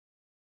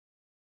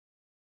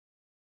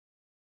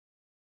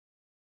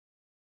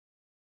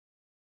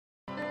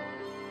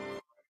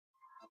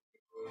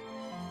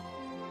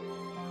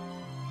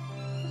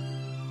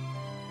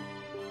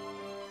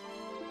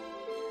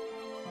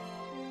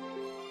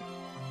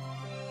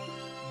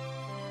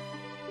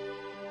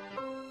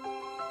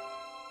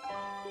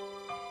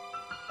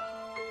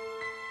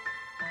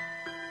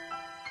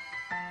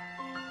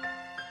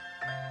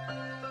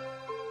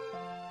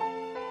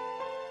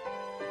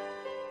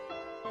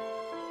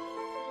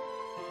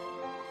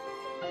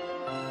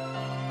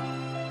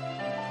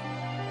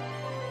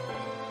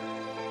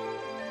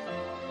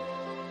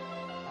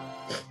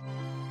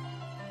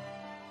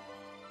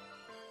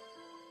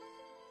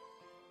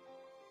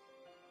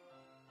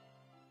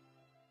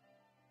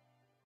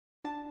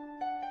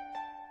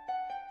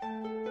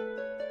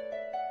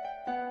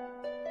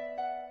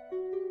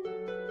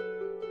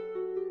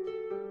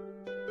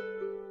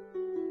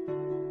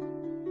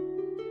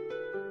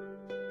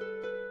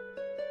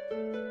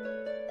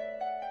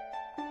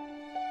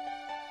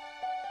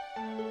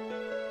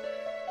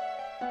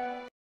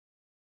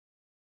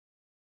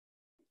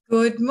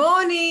Good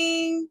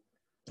morning.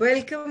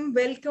 Welcome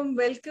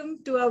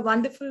to our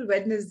wonderful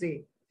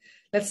Wednesday.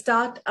 Let's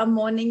start our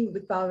morning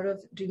with Power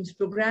of Dreams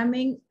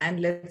programming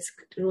and let's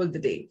roll the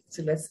day.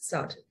 So let's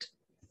start it.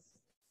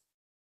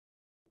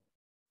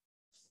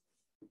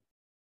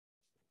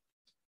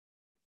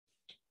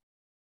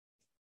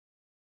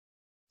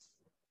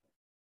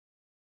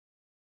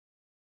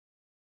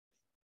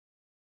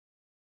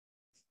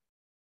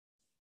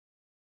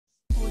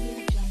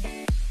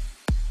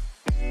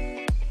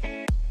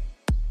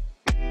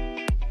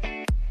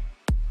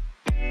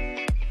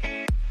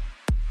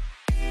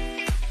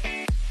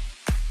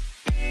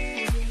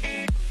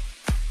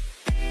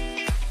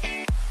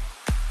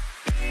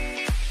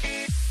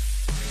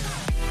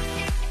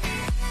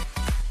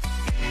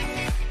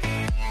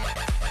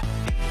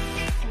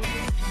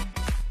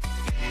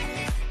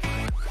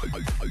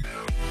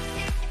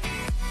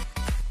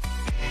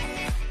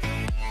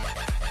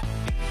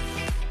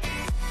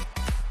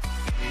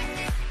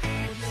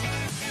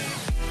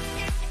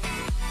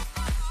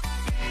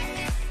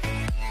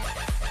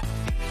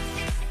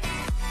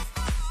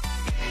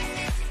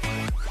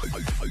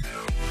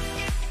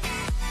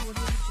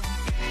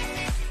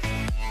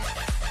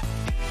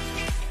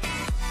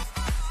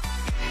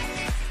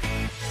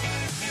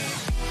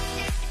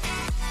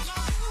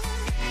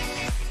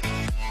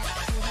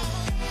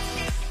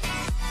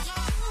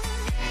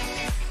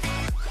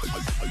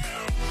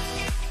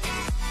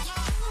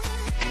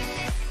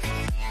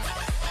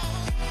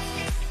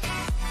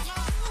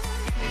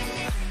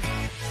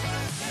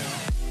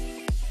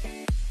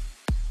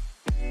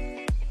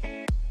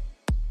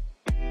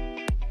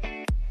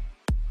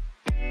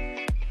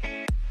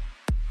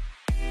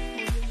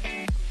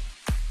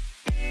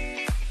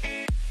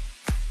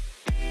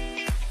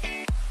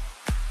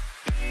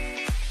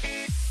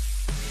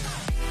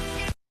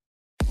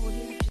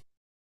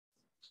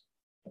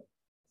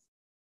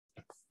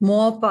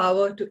 More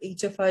power to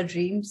each of our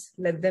dreams.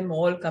 Let them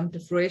all come to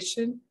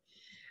fruition.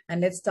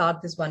 And let's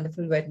start this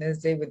wonderful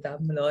Wednesday with our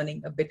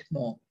learning a bit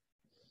more.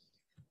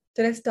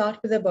 So let's start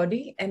with the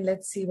body and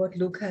let's see what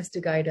Luke has to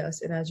guide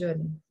us in our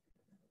journey.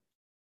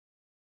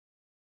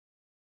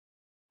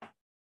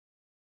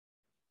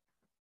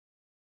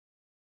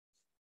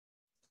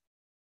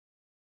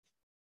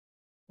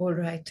 All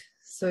right.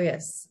 So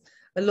yes,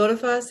 a lot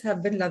of us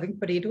have been loving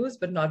potatoes,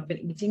 but not been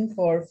eating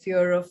for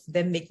fear of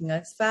them making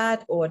us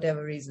fat or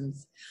whatever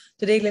reasons.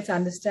 Today, let's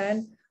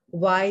understand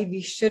why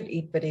we should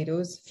eat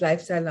potatoes,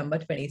 lifestyle number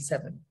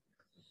 27.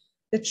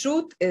 The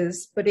truth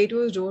is,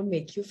 potatoes don't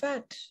make you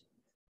fat.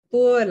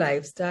 Poor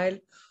lifestyle,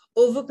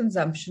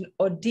 overconsumption,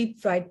 or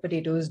deep fried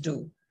potatoes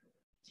do.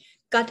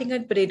 Cutting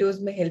at potatoes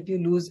may help you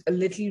lose a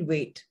little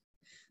weight.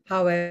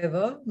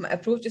 However, my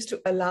approach is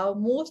to allow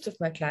most of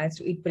my clients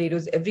to eat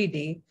potatoes every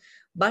day,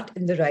 but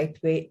in the right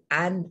way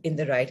and in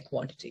the right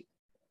quantity.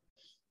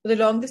 For the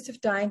longest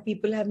of time,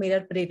 people have made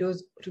out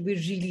potatoes to be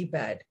really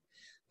bad.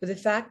 But the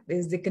fact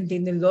is they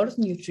contain a lot of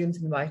nutrients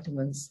and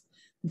vitamins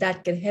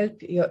that can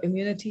help your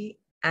immunity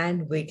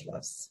and weight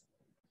loss.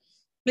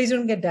 Please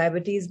don't get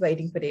diabetes by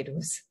eating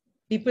potatoes.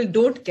 People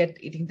don't get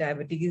eating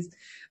diabetes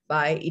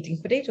by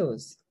eating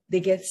potatoes.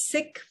 They get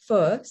sick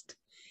first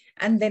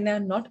and then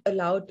are not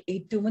allowed to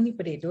eat too many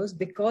potatoes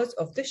because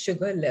of the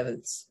sugar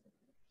levels.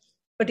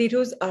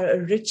 Potatoes are a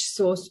rich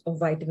source of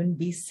vitamin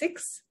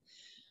B6,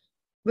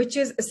 which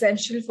is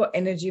essential for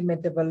energy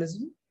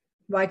metabolism.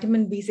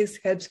 Vitamin B6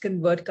 helps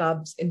convert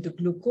carbs into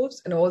glucose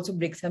and also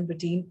breaks down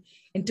protein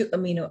into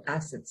amino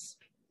acids.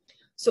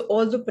 So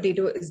although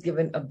potato is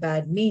given a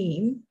bad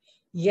name,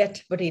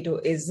 yet potato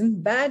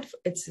isn't bad.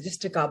 It's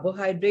just a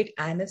carbohydrate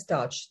and a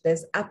starch.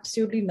 There's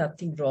absolutely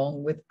nothing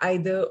wrong with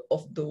either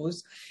of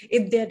those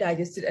if they're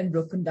digested and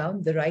broken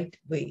down the right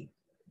way.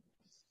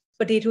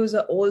 Potatoes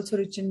are also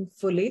rich in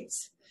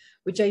folates,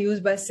 which are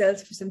used by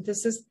cells for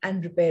synthesis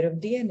and repair of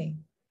DNA.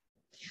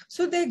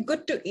 So they're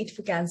good to eat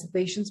for cancer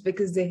patients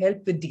because they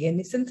help with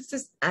DNA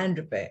synthesis and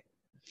repair,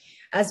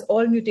 as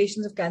all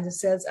mutations of cancer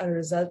cells are a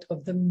result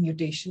of the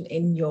mutation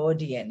in your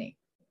DNA.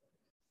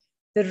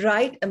 The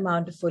right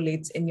amount of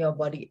folates in your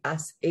body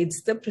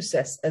aids the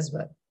process as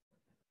well.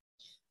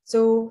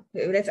 So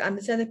let's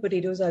understand that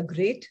potatoes are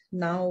great.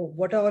 Now,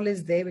 what all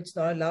is there which is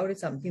not allowed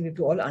is something we have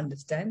to all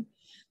understand,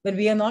 but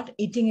we are not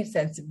eating it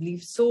sensibly.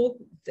 So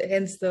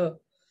hence the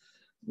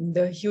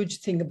huge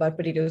thing about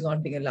potatoes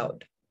not being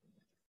allowed.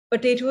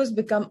 Potatoes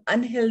become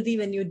unhealthy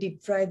when you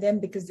deep fry them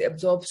because they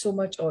absorb so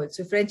much oil.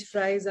 So French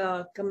fries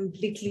are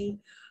completely,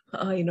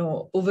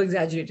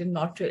 over-exaggerated,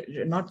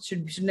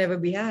 should never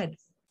be had.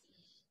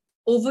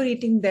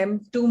 Overeating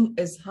them too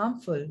is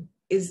harmful,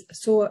 is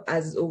so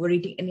as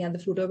overeating any other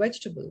fruit or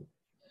vegetable.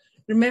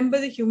 Remember,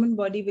 the human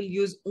body will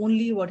use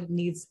only what it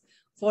needs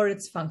for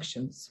its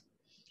functions.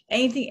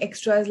 Anything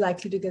extra is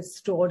likely to get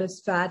stored as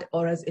fat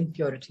or as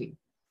impurity.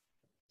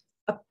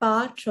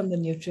 Apart from the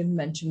nutrient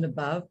mentioned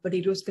above,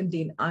 potatoes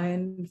contain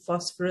iron,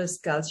 phosphorus,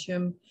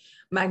 calcium,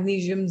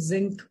 magnesium,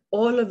 zinc,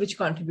 all of which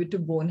contribute to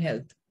bone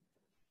health.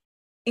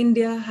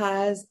 India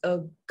has a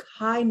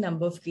high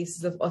number of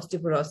cases of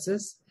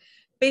osteoporosis,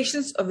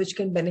 patients of which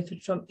can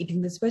benefit from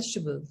eating these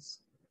vegetables.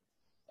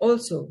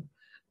 Also,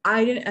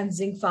 iron and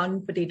zinc found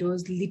in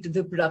potatoes lead to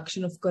the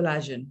production of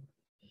collagen,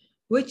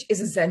 which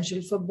is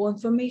essential for bone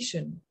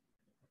formation.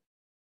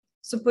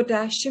 So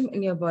potassium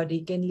in your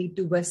body can lead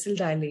to vessel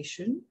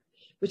dilation,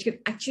 which can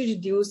actually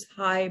reduce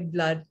high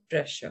blood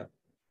pressure.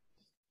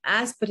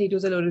 As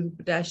potatoes are loaded with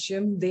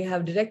potassium, they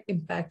have direct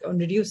impact on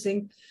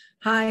reducing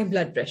high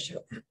blood pressure.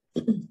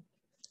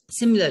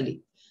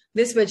 Similarly,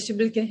 this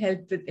vegetable can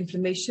help with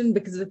inflammation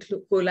because of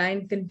the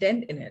choline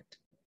content in it.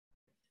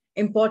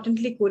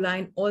 Importantly,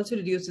 choline also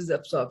reduces the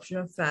absorption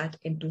of fat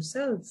into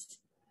cells.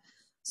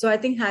 So I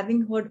think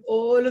having heard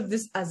all of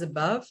this as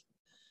above,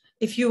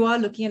 if you are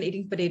looking at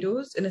eating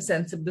potatoes in a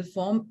sensible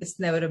form, it's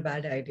never a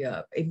bad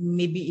idea. It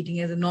may be eating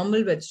as a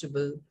normal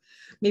vegetable,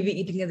 maybe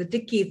eating as a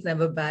tikki, it's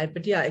never bad.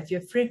 But yeah, if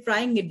you're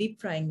frying it,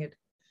 deep frying it,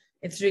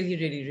 it's really,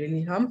 really,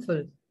 really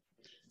harmful.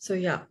 So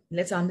yeah,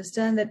 let's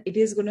understand that it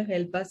is going to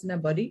help us in our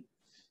body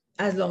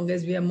as long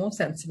as we are more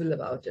sensible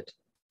about it.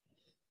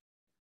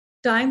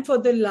 Time for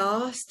the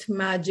last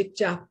magic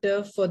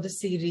chapter for the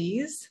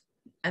series.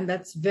 And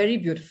that's very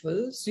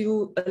beautiful.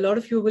 So a lot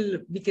of you will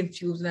be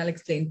confused and I'll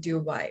explain to you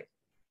why.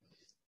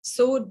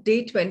 So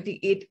day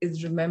 28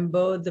 is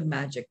Remember the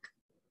Magic.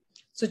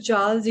 So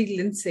Charles E.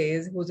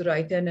 Lindsay, who's a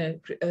writer and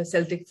a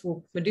Celtic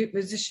folk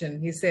musician,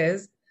 he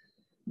says,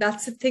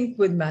 that's the thing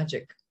with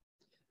magic.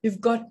 You've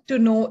got to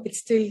know it's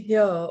still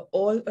here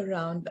all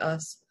around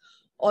us,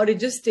 or it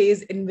just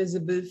stays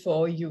invisible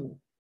for you.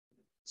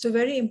 So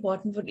very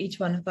important for each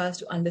one of us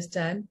to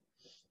understand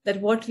that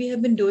what we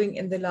have been doing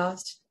in the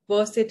last,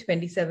 first say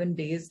 27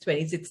 days,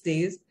 26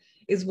 days,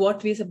 is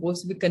what we're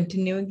supposed to be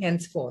continuing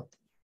henceforth.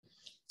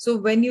 So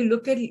when you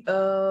look at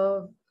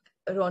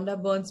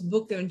Rhonda Byrne's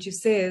book, and she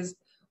says,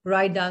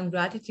 write down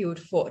gratitude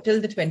for till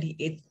the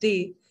 28th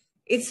day,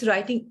 it's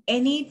writing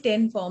any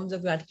 10 forms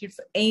of gratitude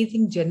for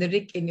anything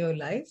generic in your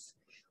life,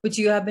 which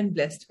you have been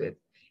blessed with,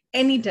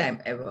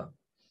 anytime ever.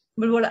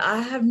 But what I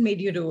have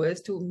made you do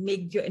is to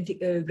make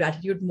your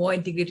gratitude more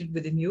integrated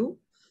within you.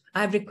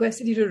 I have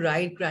requested you to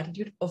write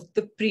gratitude of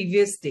the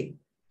previous day.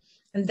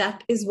 And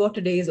that is what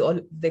today is all,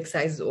 the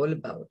exercise is all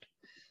about.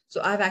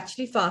 So I've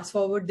actually fast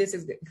forward this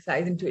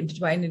exercise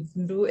intertwined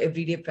into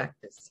everyday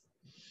practice.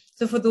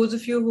 So for those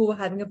of you who are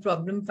having a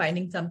problem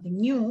finding something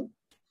new,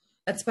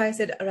 that's why I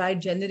said write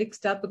generic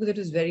stuff, because it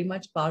is very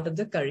much part of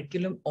the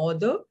curriculum or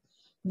the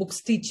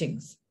book's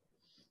teachings.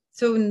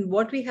 So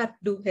what we have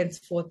to do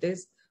henceforth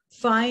is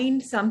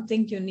find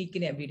something unique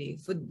in every day.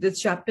 So this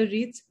chapter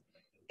reads,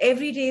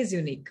 every day is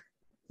unique.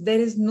 There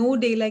is no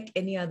day like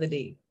any other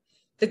day.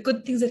 The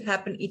good things that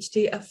happen each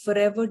day are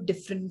forever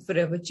different,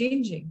 forever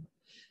changing.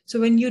 So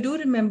when you do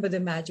remember the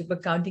magic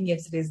of counting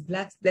yesterday's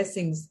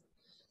blessings,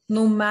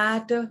 no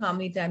matter how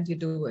many times you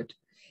do it,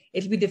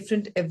 it'll be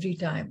different every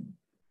time.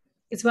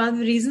 It's one of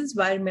the reasons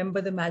why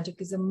Remember the Magic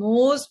is the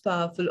most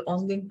powerful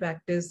ongoing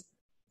practice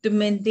to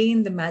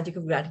maintain the magic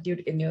of gratitude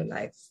in your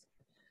life.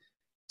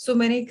 So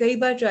मैंने कई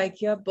बार try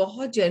किया,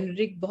 बहुत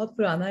generic, बहुत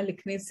पुराना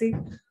लिखने से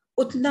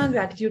उतना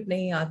gratitude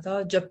नहीं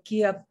आता,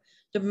 जबकि आप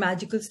जब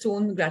magical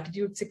stone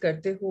gratitude से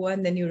करते हो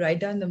and then you write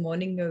down in the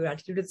morning your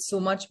gratitude, it's so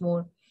much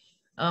more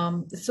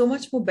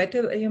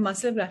better. Your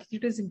muscle of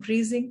gratitude is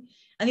increasing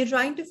and you're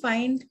trying to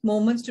find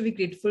moments to be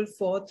grateful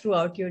for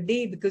throughout your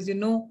day, because you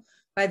know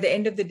by the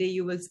end of the day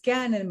you will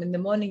scan and in the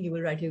morning you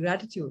will write your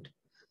gratitude.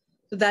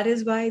 So that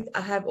is why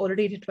I have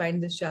already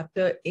intertwined this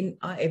chapter in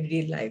our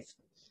everyday life.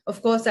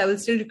 Of course, I will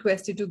still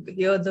request you to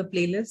hear the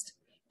playlist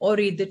or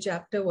read the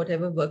chapter,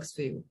 whatever works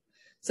for you.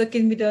 So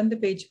can we turn the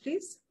page,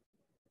 please?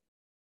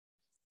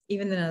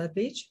 Even another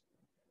page.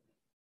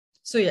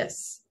 So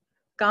yes,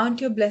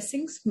 count your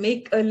blessings,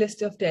 make a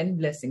list of 10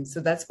 blessings. So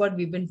that's what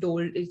we've been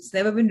told. It's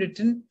never been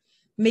written.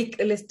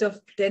 Make a list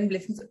of 10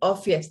 blessings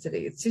of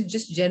yesterday. It's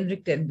just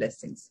generic 10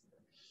 blessings.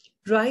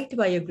 Write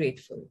why you're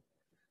grateful.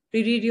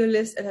 Reread your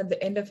list and at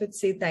the end of it,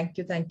 say thank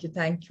you, thank you,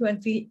 thank you,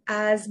 and feel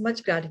as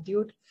much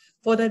gratitude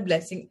for that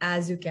blessing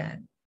as you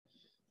can.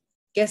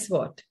 Guess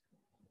what?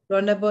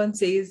 Rhonda Byrne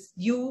says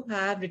you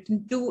have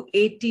written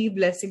 280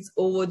 blessings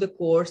over the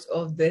course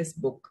of this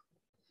book.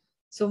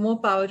 So more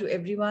power to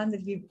everyone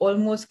that we've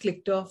almost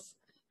clicked off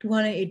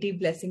 280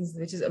 blessings,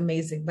 which is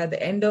amazing. By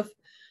the end of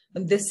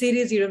this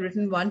series, you have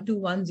written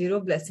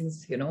 1210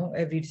 blessings,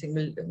 every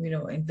single,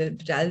 in the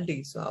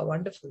totality. So how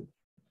wonderful.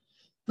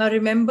 Now,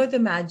 remember the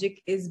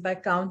magic is by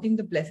counting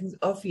the blessings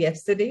of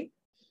yesterday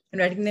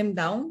and writing them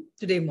down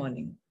today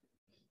morning.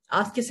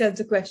 Ask yourself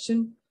the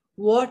question,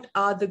 what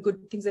are the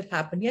good things that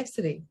happened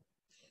yesterday?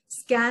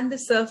 Scan the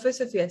surface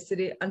of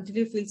yesterday until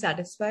you feel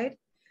satisfied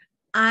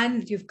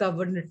and you've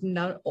covered and written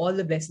down all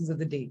the blessings of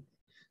the day.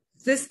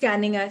 This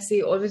scanning, I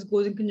say, always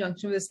goes in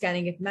conjunction with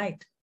scanning at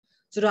night.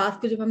 So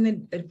रात को जब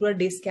हमने पूरा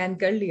day scan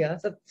कर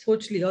लिया, सब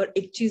सोच लिया और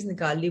एक चीज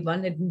निकाल ली,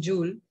 one hidden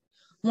jewel,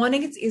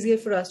 morning it's easier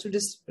for us to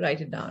just write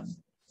it down.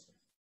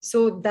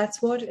 So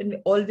that's what, and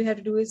all we have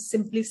to do is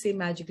simply say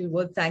magical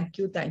word, thank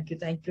you, thank you,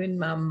 thank you in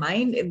my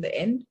mind in the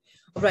end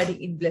of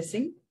writing each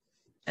blessing.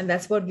 And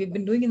that's what we've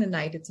been doing in the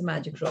night. It's a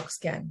magic rock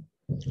scan.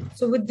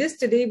 So with this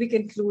today, we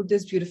conclude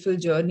this beautiful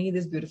journey,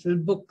 this beautiful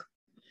book.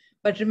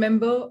 But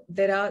remember,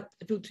 there are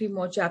 2-3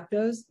 more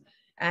chapters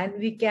and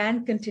we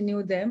can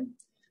continue them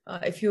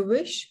if you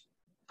wish.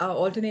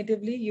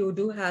 Alternatively, you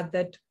do have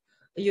that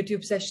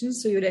YouTube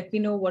sessions. So you let me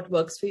know what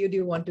works for you. Do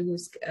you want to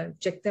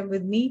check them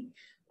with me,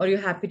 or you're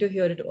happy to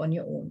hear it on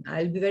your own?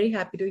 I'll be very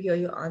happy to hear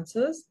your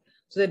answers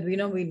so that we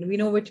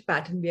know which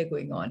pattern we are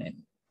going on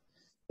in.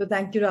 So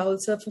thank you, Rahul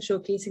sir, for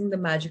showcasing the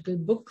magical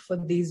book for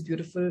these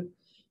beautiful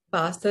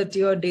past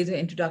 30 days of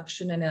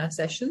introduction and in our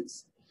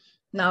sessions.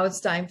 Now it's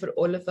time for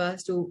all of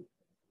us to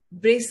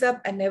brace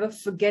up and never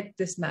forget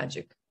this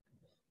magic.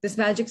 This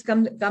magic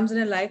comes in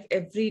our life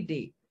every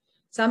day.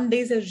 Some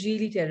days are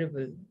really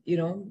terrible,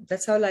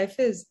 that's how life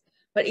is.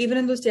 But even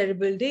in those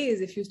terrible days,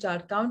 if you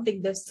start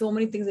counting, there's so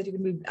many things that you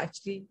can be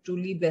actually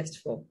truly blessed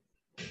for.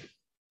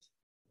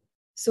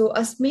 So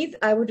Asmeet,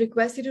 I would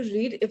request you to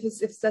read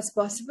if that's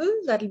possible.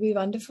 That'll be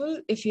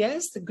wonderful. If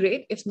yes,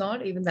 great. If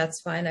not, even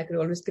that's fine. I could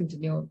always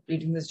continue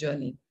reading this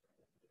journey.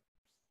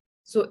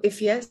 So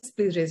if yes,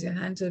 please raise your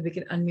hand so we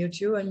can unmute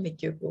you and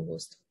make you a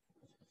co-host.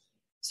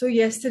 So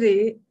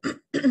yesterday,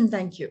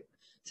 thank you.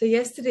 So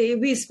yesterday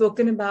we've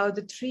spoken about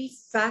the 3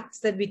 facts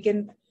that we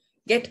can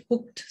get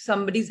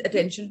somebody's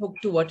attention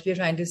hooked to what we're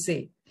trying to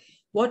say.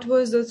 What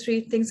was those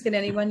 3 things? Can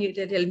anyone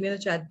tell me in the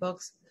chat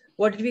box?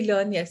 What did we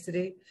learn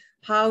yesterday?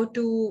 How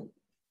to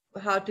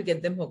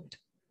get them hooked?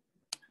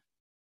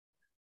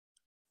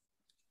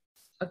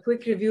 A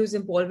quick review is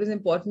always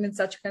important in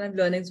such kind of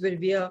learnings where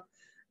we are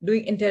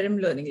doing interim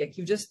learning. Like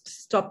you just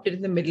stopped it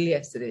in the middle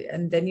yesterday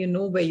and then you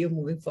know where you're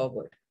moving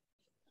forward.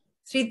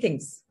 3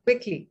 things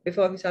quickly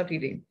before we start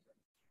reading.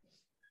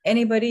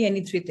 Anybody,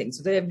 any 3 things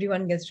so that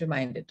everyone gets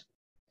reminded.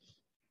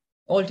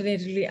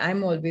 Alternatively,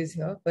 I'm always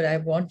here, but I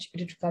want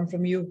it to come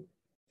from you.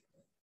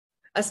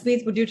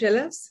 Asmeet, would you tell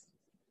us?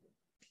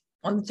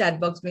 On the chat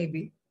box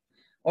maybe,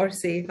 or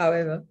say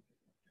however.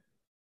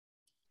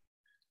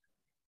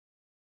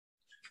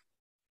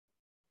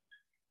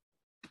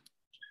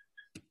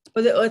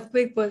 For the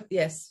earthquake,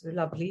 yes,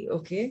 lovely,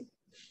 okay.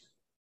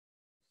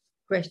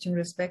 Question,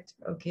 respect,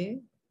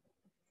 okay.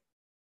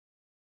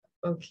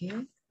 Okay.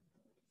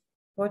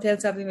 What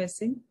else are we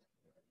missing?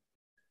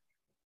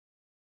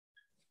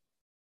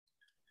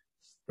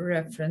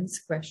 Reference,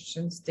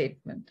 question,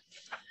 statement.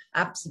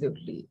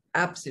 Absolutely,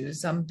 absolutely,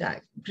 some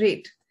tag.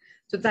 Great.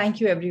 So thank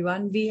you,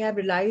 everyone. We have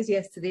realized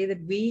yesterday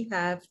that we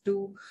have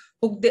to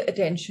hook the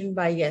attention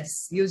by,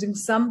 using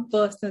some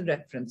personal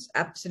reference.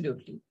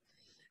 Absolutely.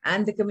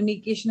 And the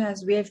communication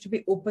we have to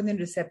be open and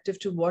receptive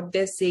to what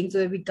they're saying so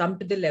that we come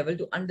to the level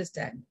to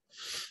understand.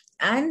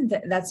 And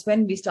that's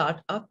when we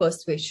start our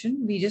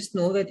persuasion. We just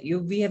know that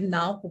we have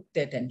now hooked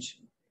their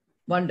attention.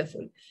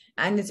 Wonderful.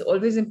 And it's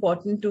always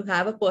important to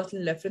have a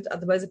personal reference.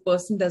 Otherwise, a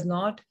person does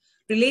not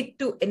relate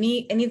to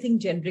anything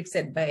generic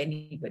said by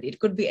anybody. It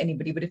could be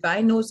anybody. But if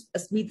I know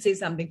Asmeet says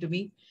something to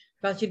me,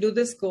 Prachi, do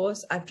this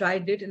course, I've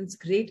tried it and it's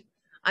great,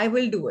 I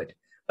will do it.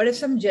 But if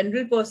some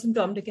general person,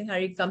 Tom, Dick, and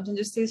Harry, comes and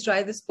just says,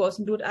 try this course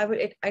and do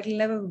it, it'll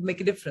never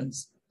make a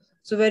difference.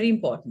 So very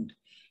important.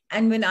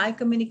 And when I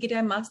communicate,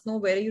 I must know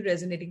where are you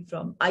resonating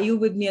from? Are you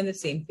with me on the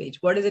same page?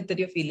 What is it that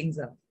your feelings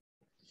are?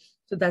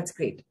 So that's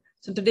great.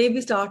 So today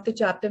we start the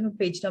chapter from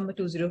page number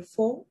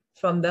 204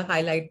 from the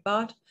highlight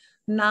part.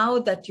 Now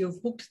that you've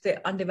hooked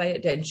their undivided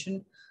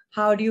attention,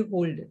 how do you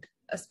hold it?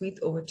 Asmeet,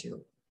 over to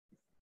you.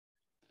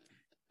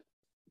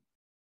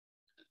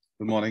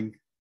 Good morning.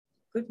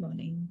 Good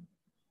morning.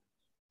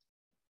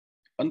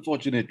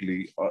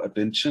 Unfortunately, our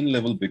attention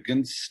level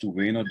begins to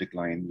wane or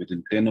decline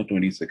within 10 or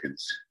 20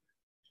 seconds.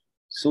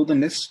 So the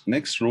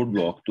next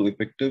roadblock to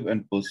effective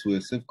and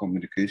persuasive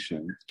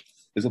communication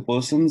is a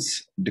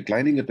person's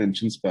declining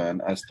attention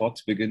span as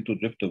thoughts begin to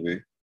drift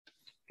away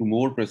to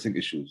more pressing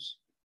issues.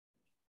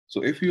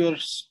 So if you are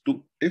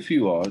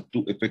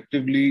to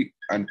effectively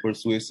and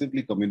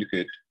persuasively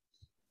communicate,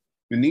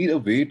 you need a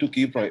way to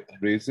keep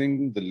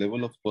raising the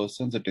level of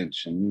person's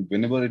attention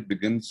whenever it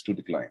begins to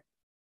decline.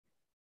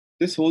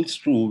 This holds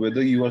true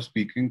whether you are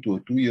speaking to a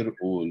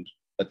 2-year-old,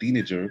 a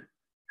teenager,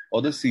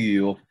 or the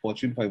CEO of a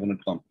Fortune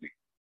 500 company.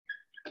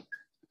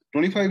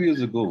 25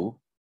 years ago,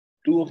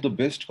 2 of the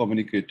best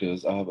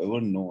communicators I have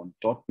ever known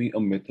taught me a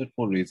method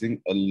for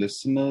raising a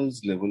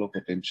listener's level of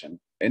attention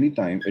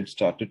anytime it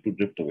started to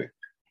drift away.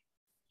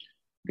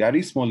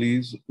 Gary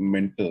Smalley's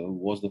mentor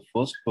was the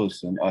first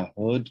person I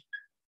heard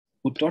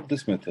who taught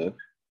this method,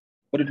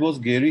 but it was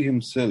Gary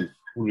himself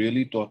who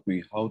really taught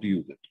me how to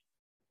use it.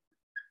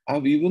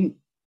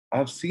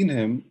 I've seen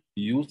him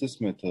use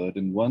this method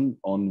in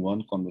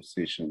one-on-one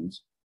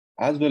conversations,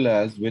 as well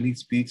as when he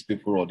speaks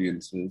before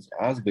audiences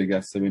as big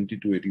as 70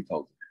 to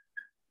 80,000.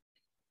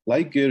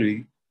 Like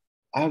Gary,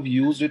 I've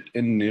used it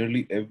in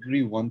nearly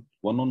every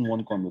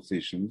one-on-one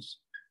conversations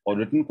or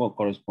written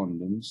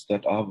correspondence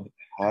that I've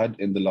had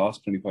in the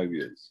last 25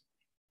 years.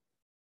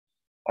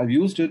 I've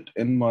used it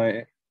in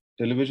my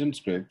television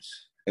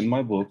scripts, in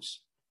my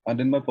books, and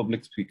in my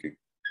public speaking.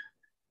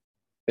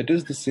 It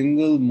is the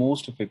single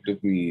most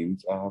effective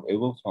means I have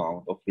ever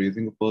found of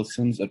raising a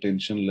person's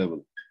attention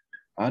level.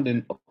 And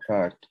in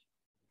fact,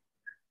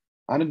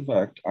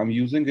 I'm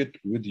using it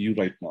with you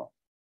right now.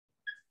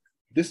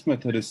 This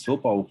method is so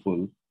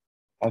powerful.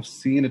 I've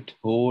seen it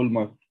hold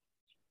my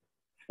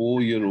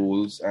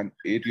 4-year-olds and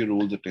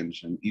 8-year-olds'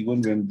 attention,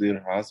 even when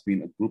there has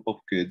been a group of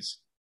kids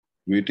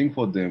waiting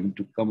for them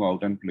to come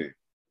out and play.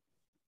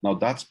 Now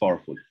that's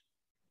powerful.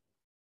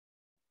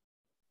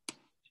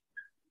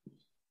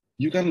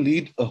 You can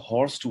lead a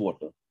horse to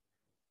water,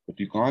 but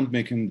you can't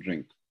make him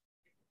drink.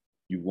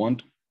 You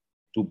want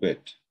to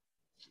bet.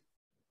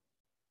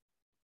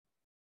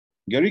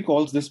 Gary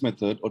calls this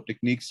method or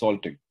technique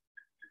salting,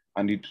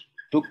 and it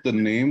took the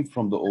name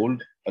from the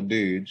old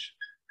adage,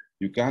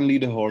 you can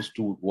lead a horse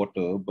to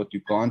water, but you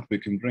can't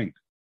make him drink.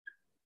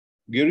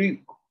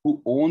 Gary,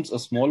 who owns a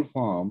small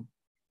farm,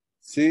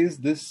 says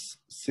this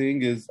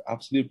saying is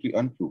absolutely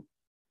untrue.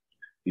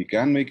 He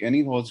can make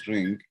any horse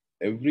drink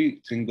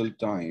every single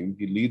time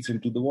he leads him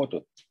to the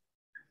water.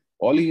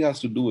 All he has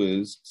to do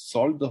is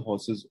salt the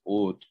horse's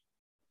oat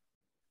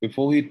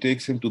before he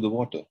takes him to the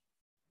water.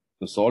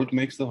 The salt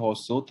makes the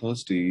horse so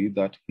thirsty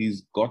that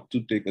he's got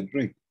to take a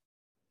drink.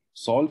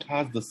 Salt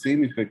has the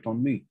same effect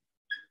on me.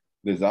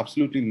 There's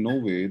absolutely no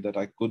way that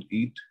I could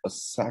eat a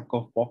sack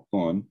of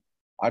popcorn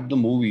at the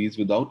movies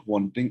without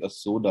wanting a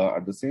soda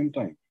at the same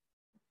time.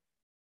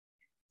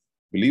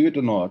 Believe it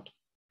or not,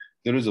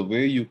 there is a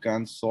way you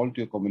can salt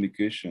your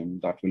communication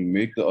that will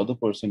make the other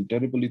person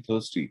terribly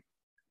thirsty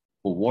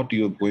for what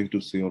you are going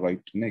to say or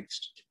write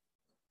next.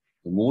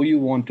 The more you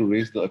want to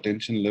raise the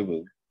attention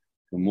level,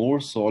 the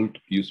more salt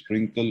you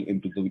sprinkle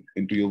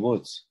into your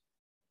words.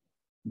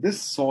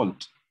 This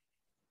salt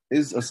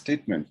is a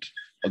statement,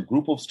 a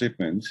group of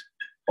statements,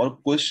 or a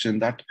question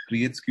that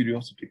creates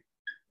curiosity.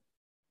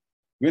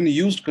 When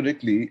used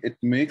correctly, it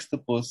makes the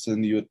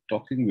person you're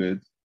talking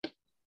with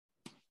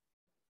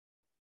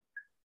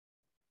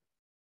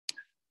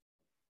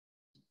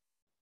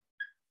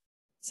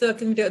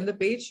can we turn the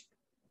page?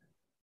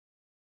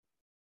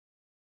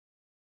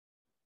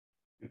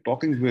 You're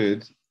talking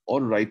with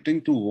or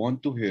writing to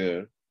want to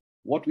hear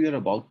what we are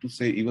about to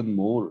say even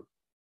more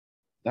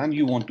than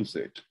you want to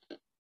say it.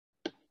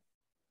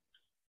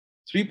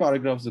 3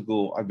 paragraphs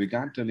ago, I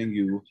began telling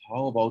you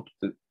all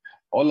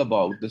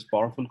about this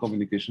powerful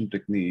communication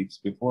techniques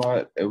before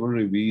I ever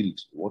revealed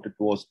what it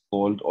was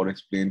called or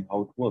explained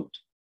how it worked.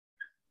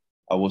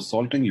 I was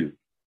salting you,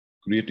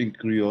 creating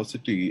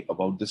curiosity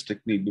about this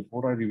technique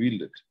before I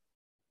revealed it.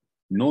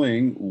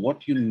 Knowing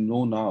what you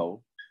know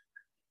now,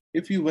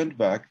 if you went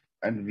back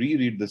and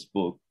reread this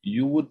book,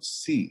 you would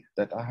see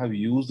that I have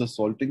used the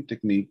salting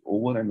technique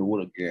over and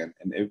over again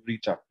in every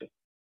chapter.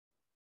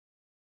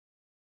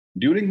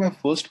 During my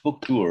first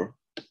book tour,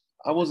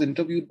 I was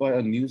interviewed by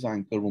a news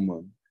anchor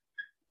woman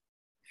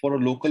for a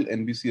local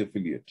NBC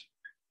affiliate.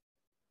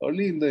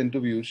 Early in the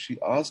interview, she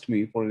asked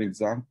me for an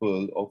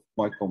example of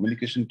my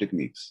communication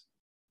techniques.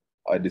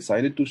 I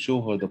decided to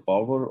show her the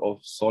power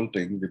of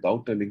salting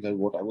without telling her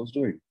what I was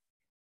doing.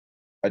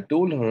 I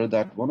told her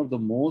that one of the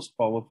most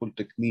powerful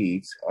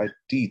techniques I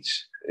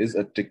teach is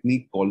a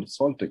technique called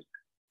salting.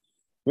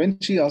 When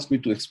she asked me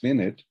to explain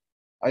it,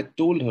 I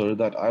told her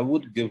that I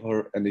would give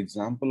her an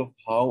example of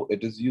how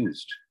it is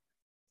used.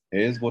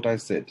 Here's what I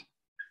said.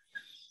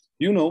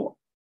 You know,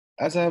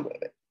 as I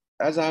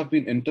have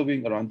been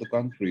interviewing around the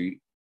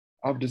country,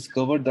 I've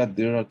discovered that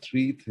there are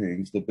 3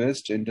 things the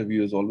best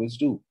interviewers always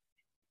do.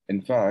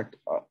 In fact,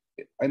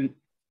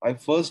 I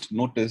first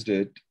noticed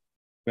it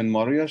when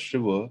Maria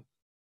Shriver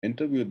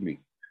interviewed me.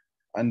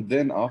 And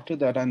then after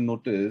that, I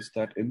noticed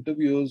that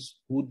interviewers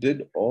who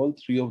did all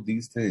 3 of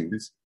these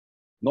things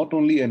not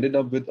only ended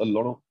up with a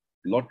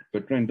lot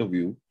better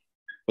interview,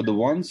 but the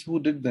ones who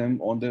did them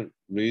on their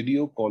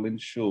radio call-in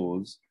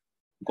shows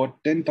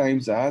got 10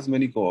 times as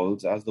many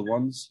calls as the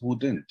ones who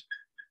didn't.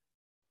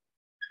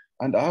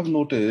 And I've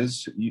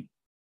noticed you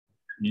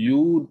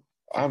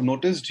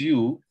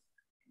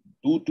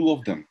do 2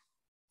 of them.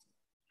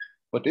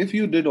 But if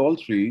you did all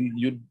 3,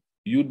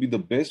 you'd be the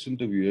best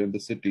interviewer in the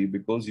city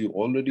because you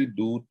already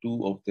do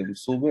 2 of them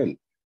so well.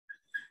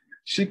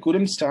 She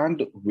couldn't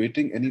stand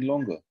waiting any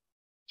longer.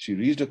 She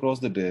reached across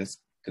the desk,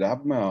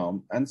 grabbed my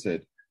arm and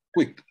said,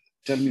 "Quick,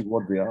 tell me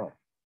what they are."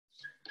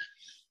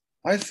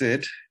 I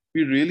said,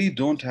 "We really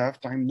don't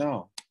have time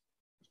now.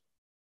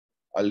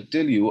 I'll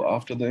tell you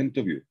after the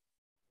interview,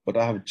 but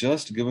I have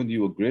just given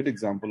you a great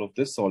example of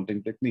this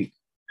salting technique.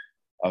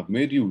 I've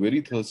made you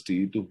very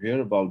thirsty to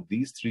hear about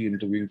these 3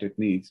 interviewing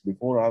techniques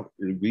before I've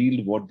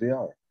revealed what they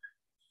are."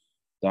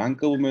 The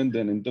anchor woman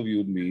then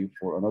interviewed me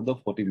for another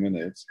 40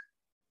 minutes.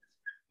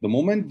 The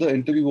moment the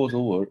interview was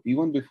over,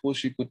 even before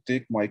she could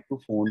take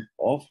microphone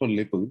off her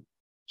lapel,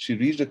 she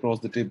reached across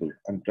the table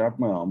and grabbed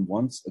my arm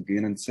once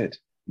again and said,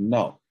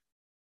 "Now,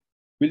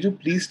 will you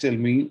please tell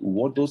me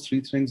what those 3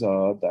 things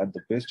are that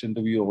the best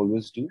interviewer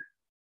always do?"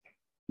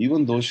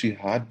 Even though she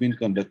had been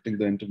conducting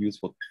the interviews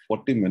for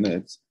 40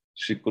 minutes,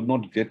 she could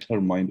not get her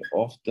mind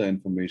off the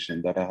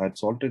information that I had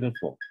salted her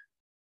for.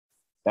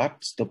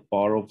 That's the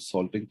power of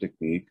salting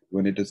technique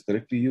when it is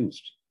correctly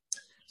used.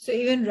 So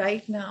even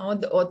right now,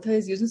 the author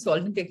is using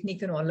salting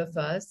technique on all of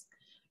us,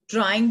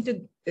 trying to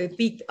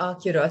pique our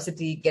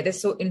curiosity, get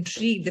us so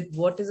intrigued that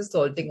what is the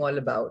salting all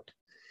about.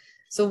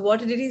 So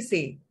what did he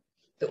say?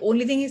 The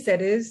only thing he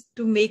said is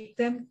to make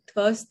them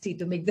thirsty,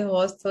 to make the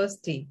horse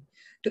thirsty,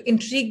 to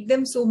intrigue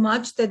them so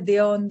much that they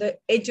are on the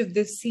edge of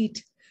their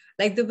seat.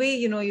 Like the way,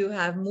 you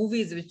have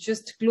movies which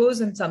just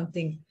close on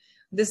something.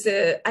 This,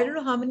 I don't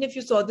know how many of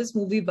you saw this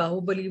movie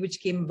Bahubali,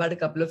 which came about a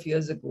couple of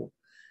years ago.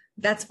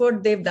 That's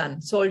what they've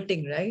done,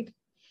 salting, right?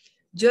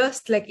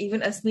 Just like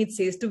even Asmeet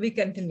says, to be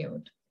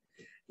continued.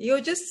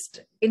 You're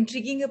just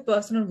intriguing a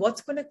person on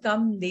what's going to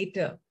come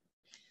later.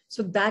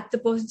 So that the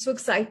person's so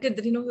excited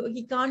that,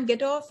 he can't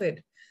get off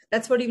it.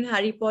 That's what even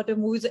Harry Potter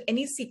movies or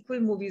any sequel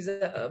movies,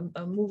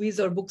 movies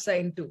or books are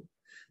into.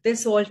 They're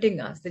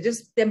salting us. They're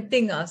just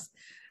tempting us.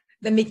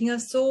 They're making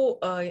us so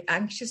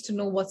anxious to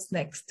know what's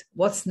next.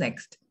 What's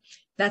next?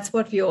 That's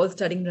what we're all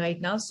studying right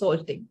now,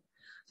 salting.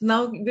 So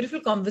now,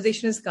 beautiful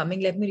conversation is coming.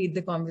 Let me read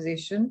the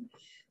conversation.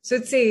 So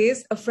it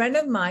says, a friend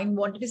of mine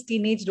wanted his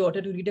teenage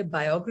daughter to read a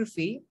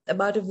biography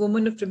about a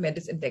woman of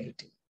tremendous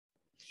integrity.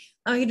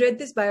 Now, he read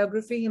this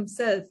biography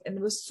himself and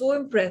was so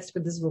impressed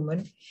with this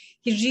woman,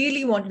 he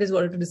really wanted his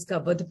daughter to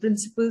discover the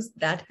principles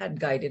that had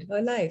guided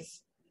her life.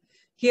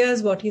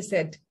 Here's what he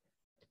said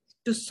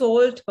to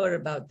salt her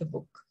about the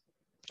book.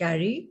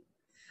 Carrie,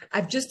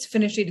 I've just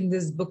finished reading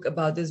this book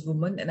about this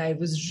woman and I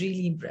was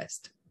really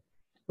impressed.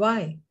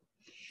 Why?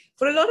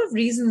 For a lot of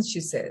reasons,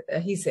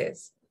 he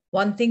says.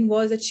 One thing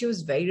was that she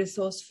was very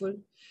resourceful.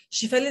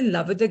 She fell in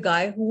love with a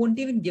guy who wouldn't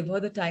even give her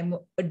the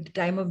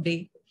time of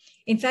day.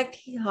 In fact,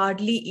 he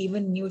hardly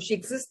even knew she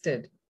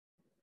existed.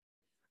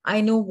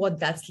 I know what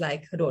that's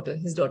like,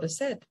 his daughter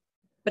said.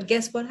 But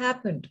guess what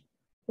happened?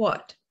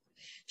 What?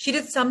 She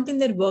did something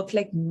that worked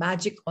like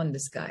magic on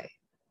this guy.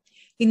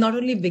 He not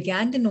only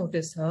began to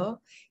notice her,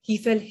 he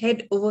fell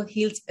head over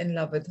heels in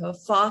love with her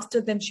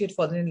faster than she had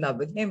fallen in love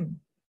with him.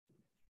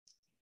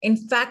 In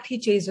fact, he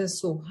chased her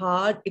so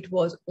hard, it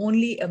was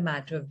only a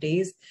matter of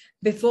days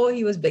before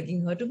he was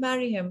begging her to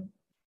marry him.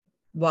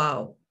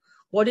 Wow.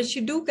 What did she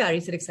do?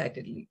 Carrie said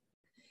excitedly.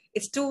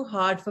 It's too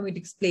hard for me to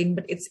explain,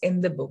 but it's in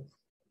the book.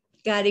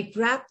 Carrie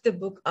grabbed the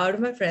book out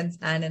of my friend's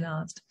hand and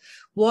asked,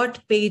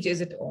 what page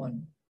is it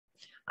on?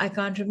 I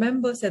can't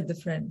remember, said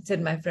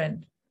my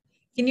friend.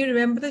 Can you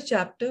remember the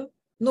chapter?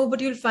 No,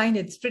 but you'll find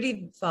it. It's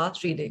pretty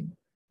fast reading.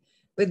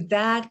 With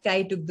that,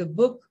 Carrie took the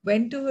book,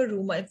 went to her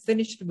room and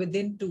finished it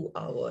within 2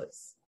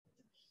 hours.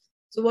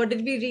 So what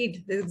did we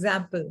read? This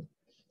example.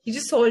 He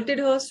just salted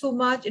her so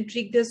much,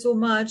 intrigued her so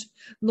much,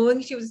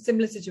 knowing she was in a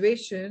similar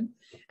situation.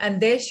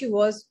 And there she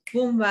was,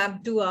 boom,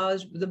 wham, 2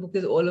 hours, the book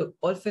is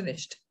all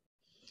finished.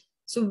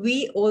 So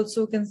we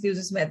also can use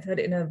this method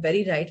in a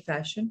very right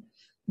fashion.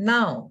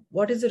 Now,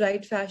 what is the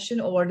right fashion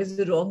or what is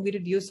the wrong way to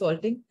do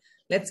salting?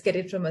 Let's get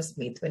it from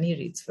Asmeet when he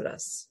reads for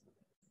us.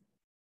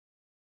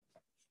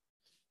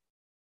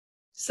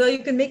 So you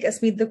can make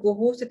Asmeet the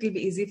co-host. It will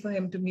be easy for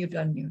him to mute,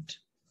 unmute.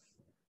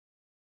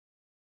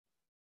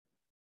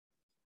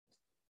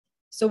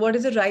 So what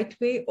is the right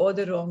way or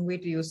the wrong way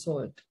to use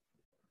salt?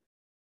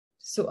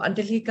 So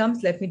until he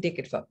comes, let me take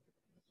it from.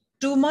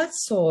 Too much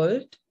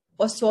salt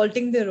or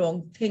salting the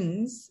wrong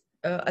things.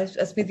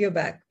 Asmeet, you're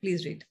back.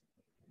 Please read.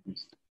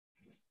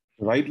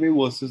 The right way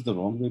versus the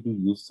wrong way to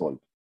use salt.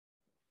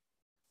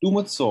 Too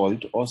much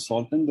salt or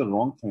salting the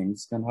wrong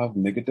things can have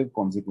negative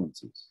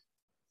consequences.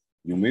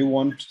 You may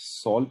want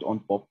salt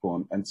on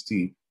popcorn and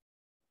steak,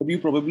 but you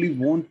probably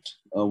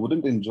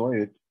wouldn't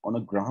enjoy it on a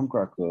graham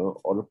cracker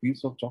or a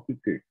piece of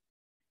chocolate cake.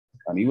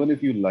 And even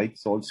if you like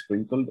salt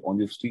sprinkled on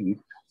your steak,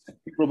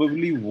 you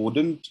probably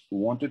wouldn't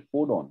want it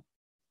poured on.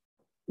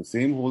 The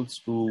same holds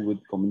true with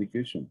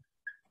communication.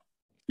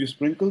 You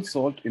sprinkle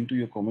salt into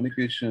your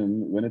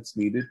communication when it's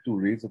needed to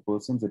raise a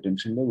person's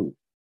attention level,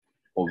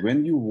 or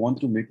when you want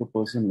to make a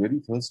person very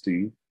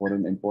thirsty for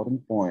an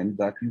important point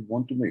that you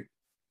want to make.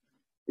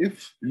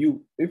 If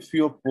you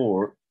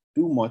pour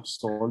too much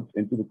salt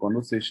into the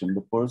conversation,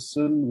 the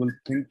person will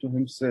think to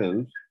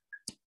himself,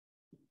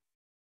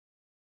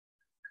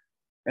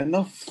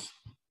 enough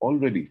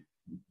already,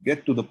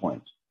 get to the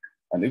point.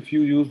 And if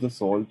you use the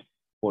salt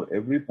for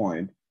every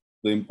point,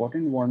 the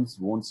important ones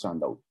won't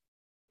stand out.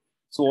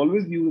 So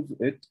always use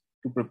it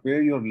to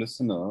prepare your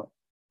listener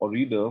or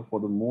reader for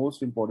the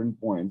most important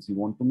points you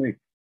want to make.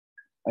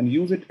 And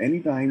use it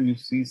anytime you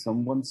see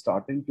someone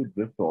starting to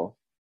drift off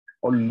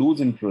or lose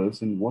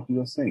interest in what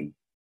you are saying.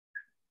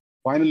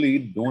 Finally,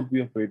 don't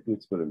be afraid to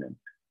experiment.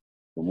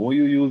 The more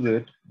you use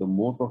it, the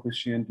more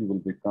proficient you will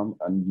become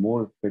and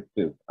more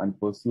effective and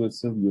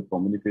persuasive your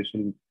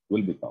communication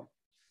will become.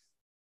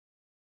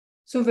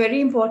 So very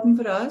important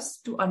for us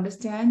to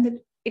understand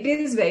that it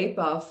is very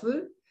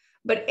powerful,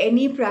 but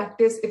any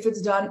practice, if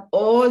it's done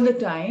all the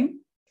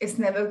time, it's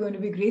never going to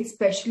be great,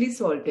 especially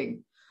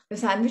salting. The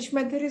sandwich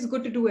method is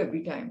good to do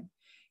every time.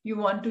 You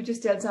want to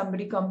just tell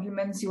somebody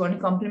compliments, you want to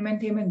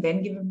compliment him and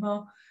then give him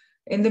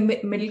in the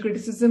middle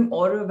criticism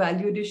or a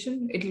value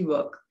addition, it'll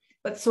work.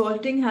 But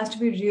salting has to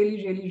be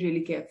really, really,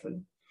 really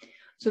careful.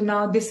 So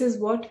now this is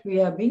what we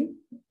are being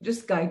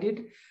just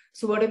guided.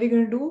 So what are we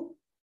going to do?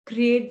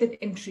 Create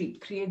that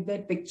intrigue, create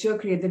that picture,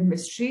 create that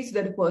mystery so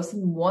that the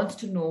person wants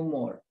to know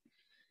more.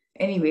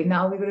 Anyway,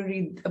 now we're going to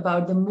read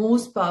about the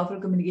most powerful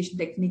communication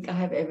technique I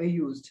have ever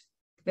used.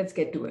 Let's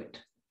get to it.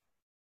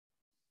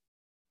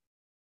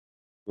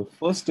 The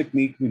first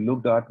technique we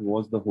looked at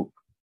was the hook,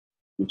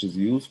 which is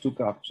used to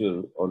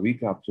capture or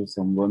recapture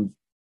someone's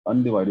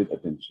undivided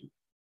attention.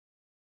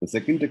 The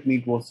second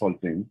technique was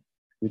salting,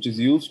 which is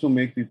used to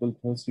make people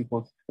thirsty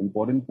for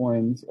important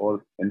points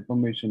or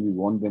information we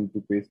want them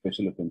to pay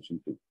special attention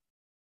to.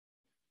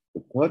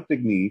 The third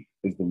technique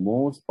is the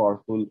most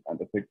powerful and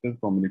effective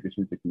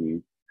communication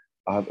technique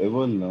I have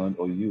ever learned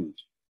or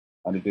used,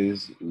 and it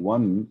is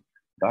one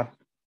that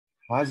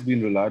has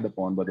been relied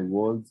upon by the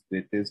world's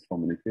greatest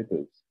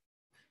communicators.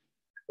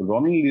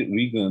 Ronald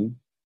Reagan,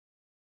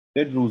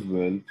 Ted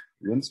Roosevelt,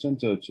 Winston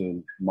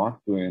Churchill, Mark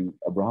Twain,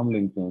 Abraham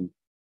Lincoln,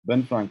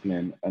 Ben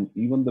Franklin, and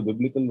even the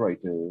biblical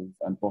writers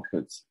and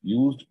prophets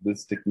used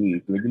this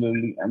technique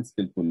regularly and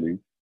skillfully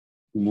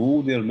to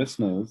move their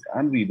listeners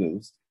and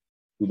readers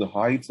to the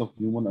heights of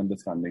human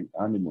understanding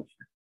and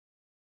emotion.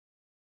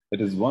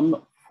 It is one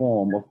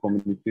form of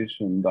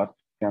communication that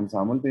can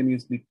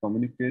simultaneously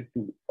communicate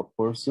to a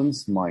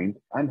person's mind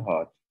and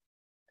heart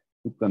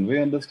to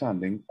convey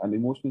understanding and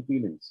emotional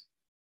feelings.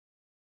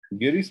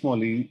 Gary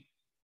Smalley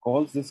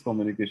calls this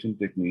communication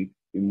technique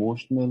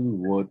emotional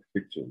word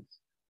pictures.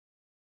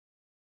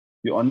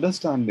 Your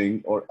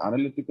understanding or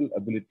analytical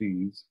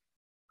abilities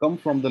come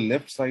from the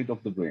left side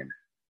of the brain,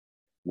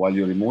 while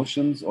your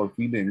emotions or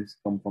feelings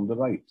come from the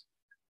right.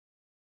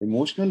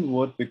 Emotional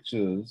word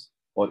pictures,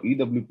 or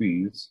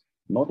EWPs,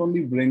 not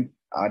only bring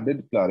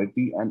added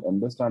clarity and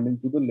understanding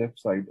to the left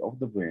side of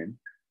the brain,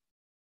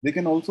 they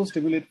can also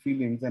stimulate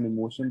feelings and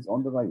emotions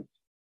on the right.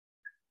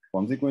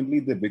 Consequently,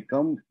 they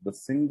become the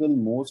single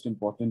most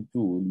important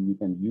tool you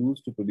can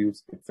use to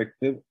produce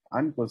effective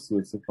and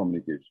persuasive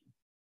communication.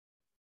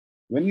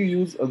 When you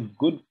use a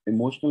good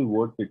emotional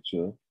word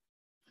picture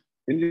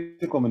in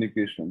your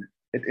communication,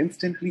 it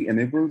instantly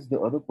enables the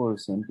other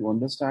person to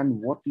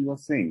understand what you are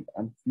saying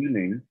and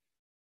feel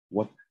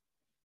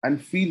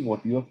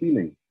what you are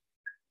feeling.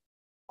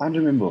 And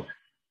remember,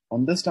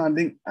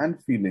 understanding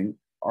and feeling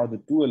are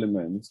the two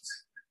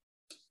elements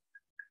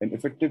in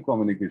effective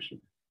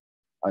communication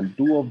and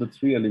two of the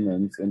three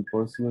elements in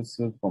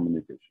persuasive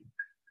communication.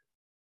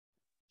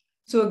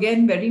 So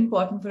again, very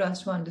important for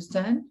us to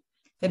understand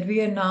that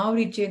we are now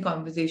reaching a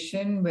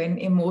conversation when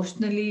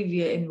emotionally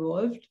we are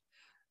involved,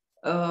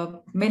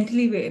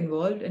 mentally we're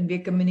involved, and we're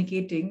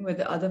communicating where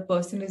the other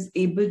person is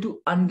able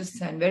to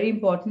understand. Very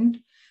important.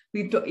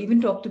 We even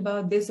talked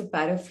about this, of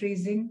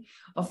paraphrasing,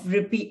 of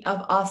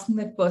asking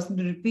that person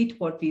to repeat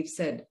what we've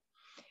said.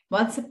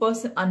 Once a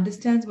person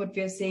understands what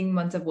we are saying,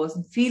 once a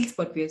person feels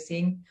what we are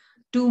saying,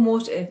 two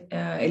most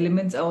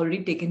elements are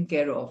already taken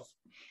care of.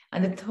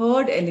 And the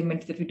third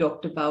element that we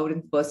talked about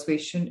in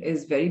persuasion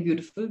is very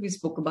beautiful. We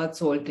spoke about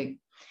salting.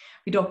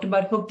 We talked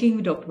about hooking,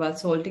 we talked about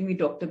salting, we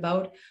talked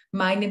about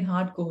mind and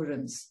heart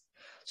coherence.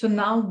 So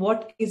now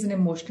what is an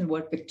emotional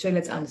word picture?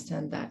 Let's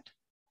understand that.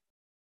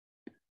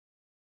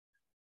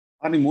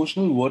 An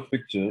emotional word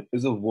picture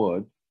is a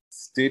word,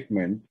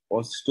 statement,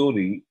 or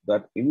story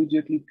that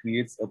immediately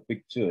creates a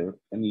picture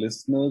in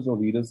listeners' or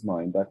readers'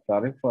 mind that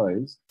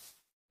clarifies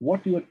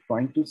what you are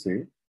trying to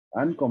say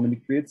and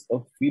communicates a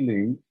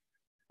feeling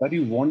that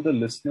you want the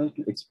listener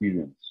to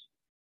experience.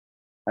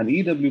 An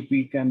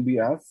EWP can be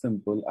as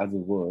simple as a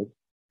word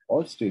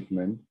or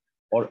statement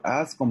or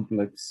as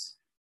complex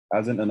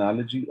as an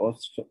analogy or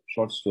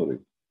short story.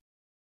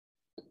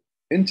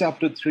 In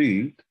chapter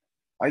 3,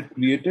 I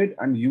created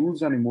and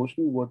used an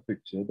emotional word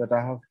picture that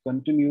I have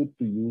continued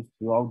to use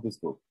throughout this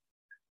book.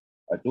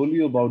 I told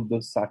you about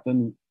the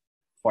Saturn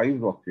V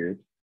rocket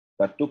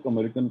that took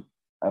American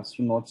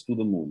astronauts to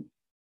the moon.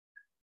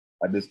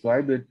 I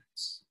described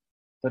its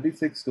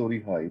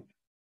 36-story height,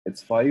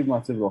 its 5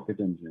 massive rocket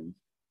engines,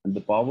 and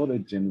the power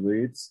it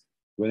generates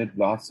when it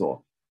blasts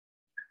off.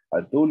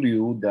 I told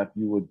you that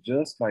you were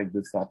just like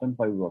the Saturn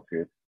V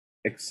rocket,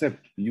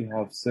 except you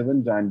have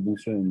 7 giant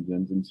booster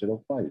engines instead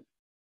of 5.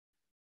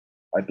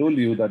 I told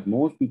you that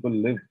most people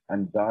live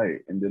and die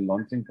in their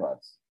launching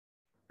pads,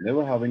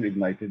 never having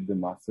ignited the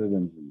massive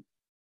engine.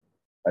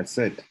 I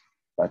said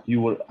that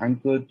you were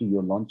anchored to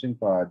your launching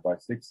pad by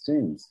 6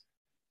 chains,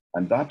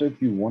 and that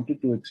if you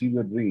wanted to achieve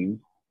your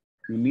dream,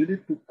 you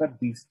needed to cut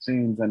these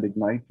chains and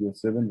ignite your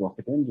 7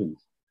 rocket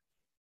engines.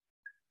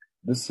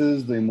 This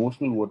is the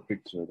emotional word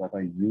picture that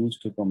I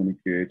used to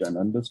communicate an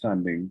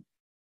understanding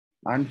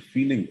and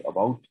feeling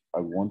about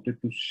I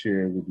wanted to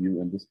share with you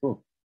in this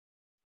book.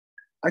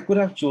 I could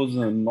have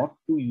chosen not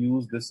to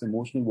use this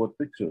emotional word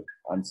picture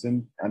and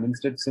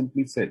instead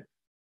simply said,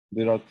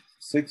 there are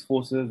 6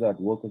 forces that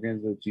work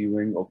against the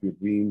achieving of your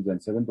dreams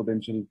and 7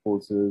 potential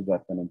forces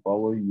that can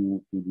empower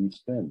you to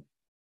reach them.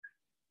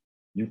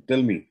 You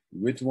tell me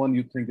which one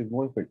you think is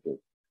more effective.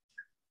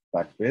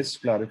 That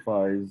best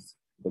clarifies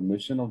the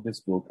mission of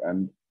this book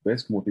and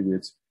best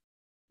motivates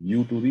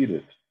you to read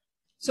it.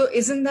 So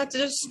isn't that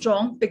such a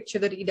strong picture,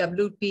 that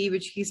EWP,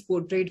 which he's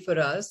portrayed for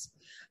us,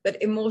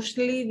 that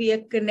emotionally we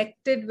are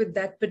connected with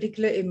that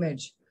particular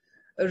image?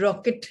 A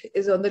rocket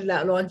is on the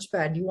launch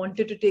pad. You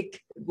wanted to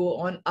go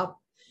on up,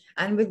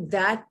 And with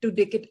that, to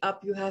take it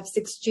up, you have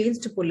 6 chains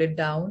to pull it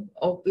down,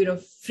 or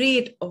free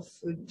it of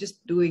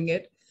just doing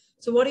it.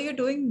 So what are you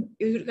doing?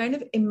 You're kind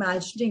of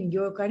imagining,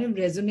 you're kind of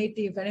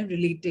resonating, you're kind of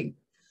relating.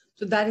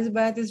 So that is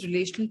why this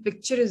relational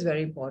picture is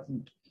very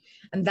important.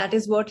 And that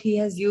is what he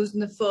has used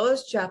in the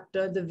first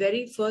chapter, the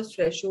very first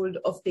threshold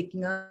of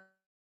taking a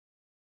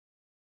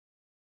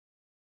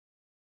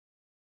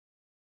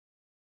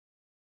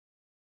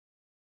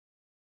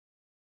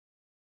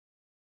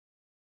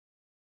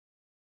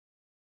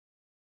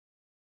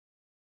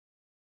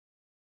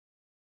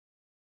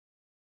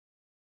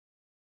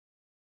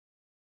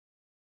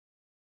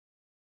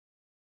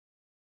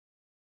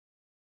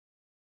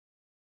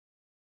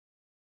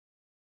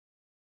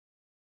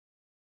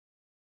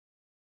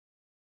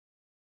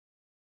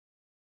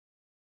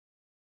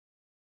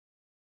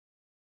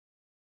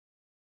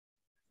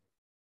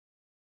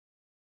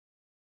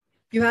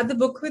You have the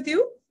book with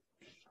you?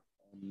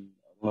 I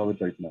don't have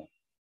it right now.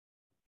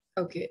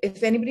 Okay.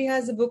 If anybody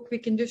has a book, we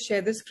can just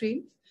share the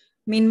screen.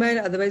 Meanwhile,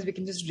 otherwise, we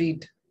can just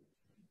read.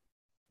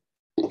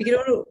 We can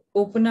all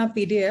open our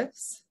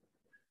PDFs.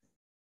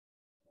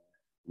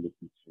 Let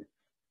me check.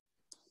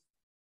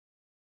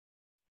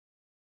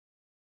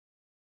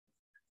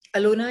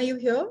 Alona, are you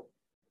here?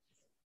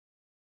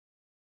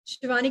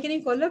 Shivani, can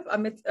you call up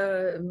Amit,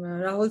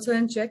 Rahul sir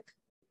and check?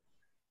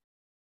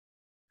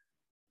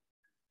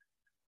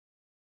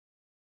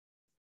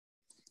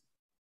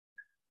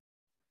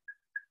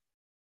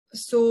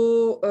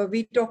 So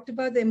we talked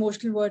about the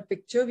emotional word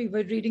picture. We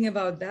were reading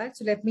about that.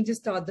 So let me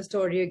just start the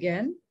story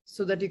again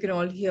so that you can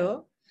all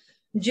hear.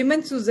 Jim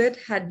and Suzette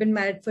had been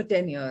married for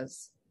 10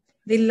 years.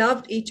 They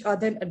loved each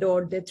other and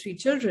adored their 3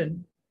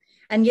 children.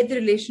 And yet the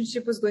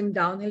relationship was going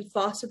downhill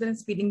faster than a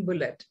speeding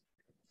bullet.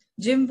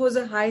 Jim was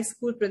a high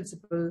school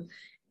principal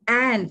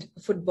and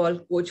a football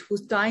coach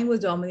whose time was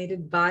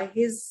dominated by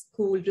his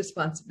school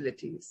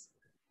responsibilities.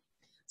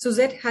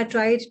 Suzette had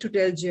tried to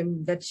tell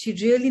Jim that she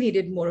really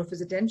needed more of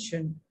his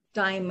attention,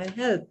 time, and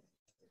help.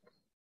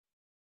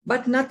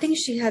 But nothing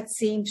she had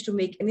seemed to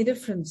make any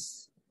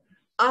difference.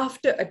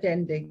 After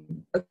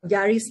attending a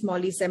Gary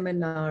Smalley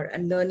seminar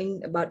and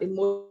learning about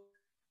emotional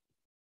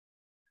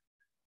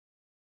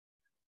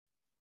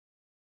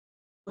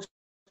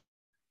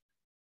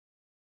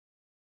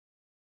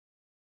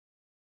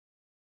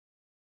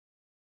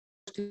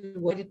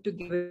wanted to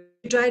give it,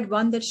 she tried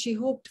one that she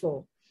hoped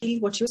for,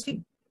 what she was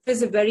feeling.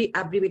 There's a very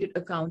abbreviated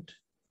account.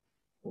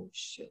 Oh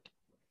shit.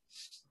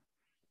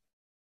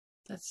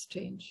 That's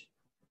strange.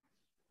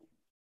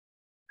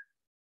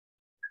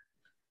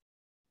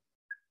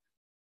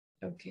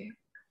 Okay.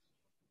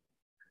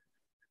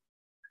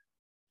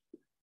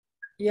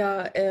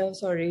 Yeah,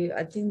 sorry.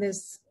 I think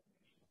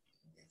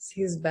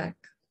he's back.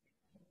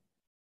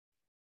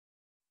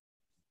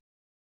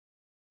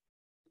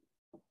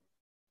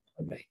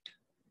 All right.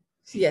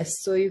 Yes,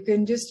 so you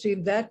can just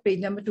read that, page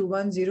number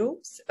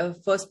 210,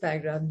 first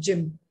paragraph,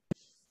 Jim.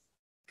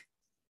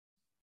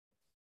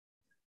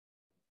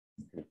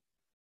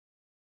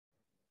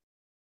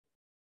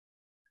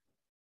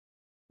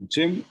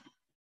 Jim,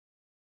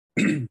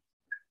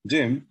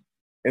 Jim,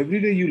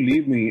 every day you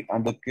leave me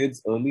and the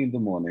kids early in the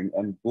morning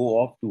and go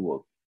off to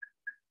work.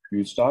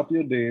 You start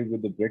your day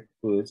with the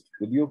breakfast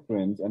with your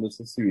friends and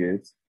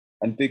associates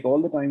and take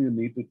all the time you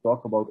need to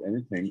talk about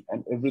anything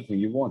and everything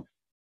you want.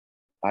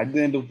 At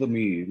the end of the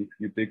meal,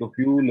 you take a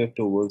few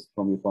leftovers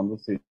from your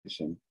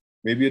conversation,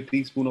 maybe a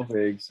teaspoon of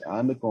eggs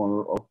and a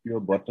corner of your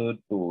buttered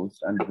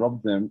toast, and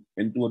drop them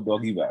into a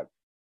doggy bag.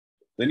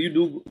 Then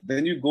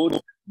you go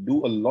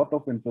do a lot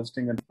of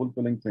interesting and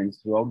fulfilling things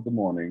throughout the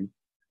morning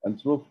and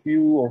throw a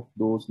few of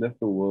those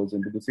leftovers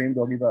into the same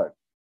doggy bag.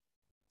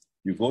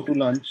 You go to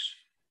lunch,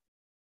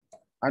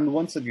 and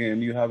once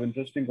again, you have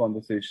interesting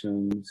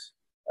conversations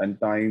and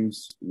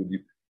times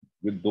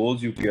with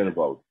those you care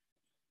about.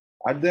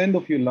 At the end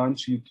of your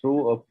lunch, you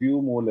throw a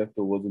few more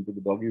leftovers into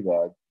the doggy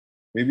bag,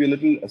 maybe a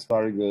little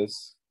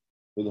asparagus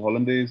with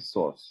hollandaise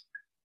sauce.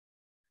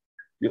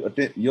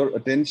 Your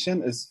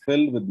attention is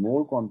filled with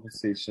more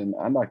conversation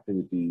and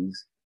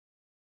activities,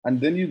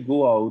 and then you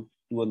go out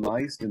to a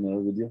nice dinner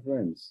with your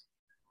friends.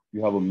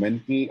 You have a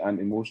mental and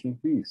emotional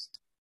feast.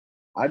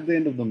 At the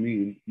end of the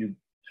meal, you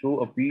throw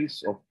a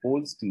piece of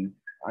whole steak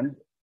and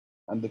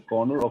the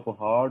corner of a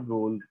hard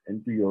roll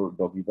into your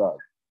doggy bag.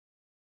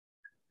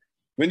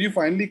 When you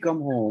finally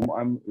come home,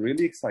 I'm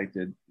really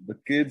excited. The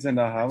kids and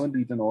I haven't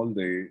eaten all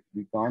day.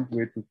 We can't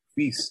wait to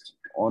feast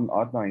on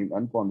our time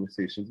and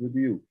conversations with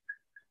you,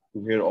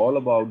 to hear all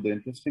about the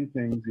interesting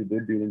things you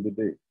did during the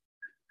day,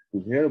 to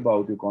hear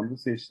about your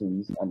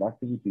conversations and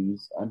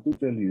activities, and to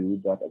tell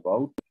you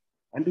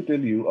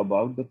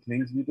about the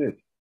things we did.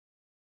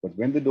 But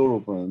when the door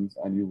opens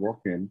and you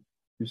walk in,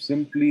 you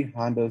simply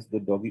hand us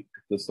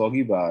the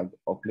soggy bag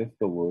of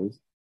leftovers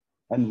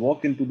and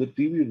walk into the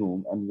TV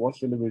room and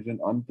watch television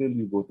until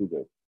you go to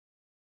bed.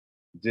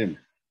 Jim,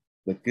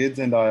 the kids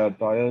and I are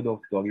tired of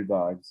doggy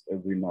bags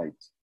every night.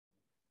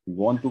 We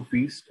want to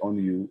feast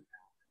on you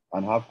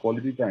and have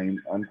quality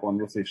time and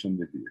conversation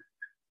with you.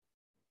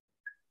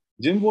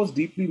 Jim was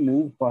deeply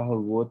moved by her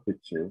word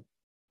picture,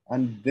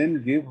 and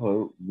then gave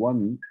her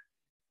one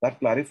that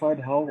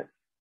clarified how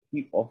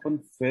he often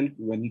felt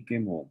when he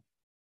came home.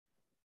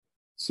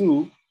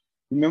 Sue,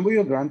 remember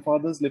your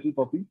grandfather's little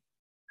puppy?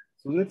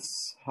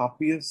 Suzet's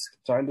happiest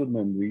childhood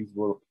memories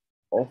were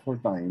of her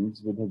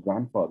times with her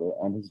grandfather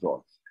and his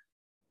dogs.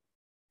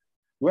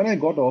 When I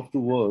got off to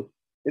work,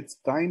 it's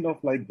kind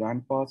of like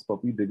grandpa's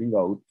puppy digging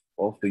out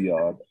of the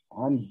yard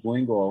and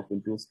going off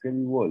into a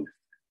scary world.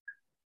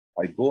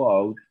 I go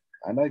out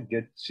and I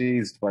get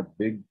chased by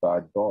big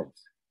bad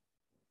dogs.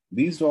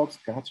 These dogs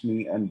catch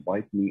me and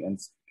bite me and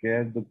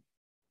scare the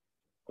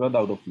crud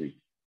out of me.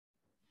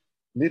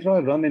 Later, I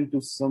run into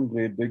some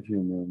great big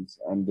humans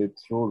and they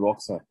throw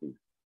rocks at me.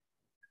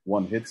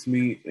 One hits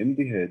me in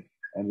the head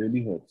and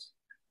really hurts.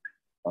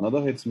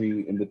 Another hits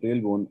me in the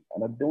tailbone,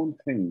 and I don't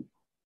think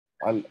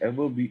I'll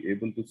ever be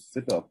able to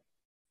sit up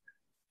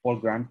for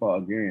Grandpa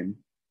again,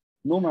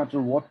 no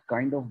matter what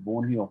kind of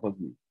bone he offers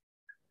me.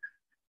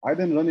 I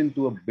then run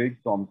into a big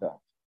tomcat.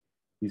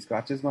 He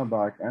scratches my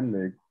back and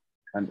leg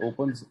and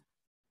opens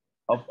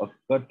up a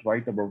cut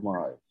right above my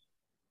eye.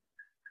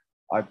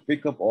 I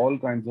pick up all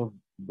kinds of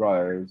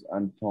briars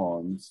and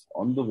thorns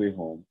on the way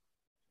home,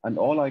 and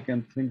all I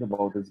can think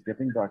about is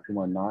getting back to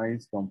my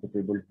nice,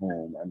 comfortable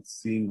home and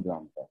seeing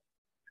Grandpa.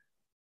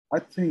 I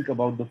think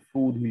about the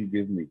food he'll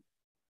give me,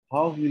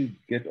 how he'll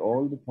get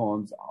all the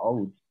thorns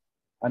out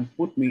and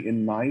put me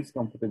in nice,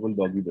 comfortable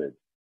doggy bed.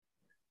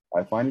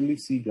 I finally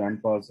see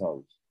Grandpa's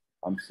house.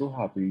 I'm so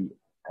happy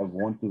I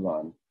want to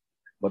run,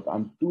 but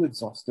I'm too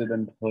exhausted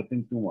and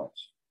hurting too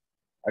much.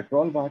 I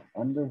crawl back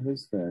under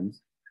his fence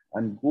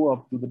and go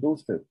up to the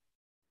doorstep.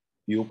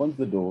 He opens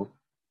the door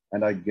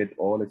and I get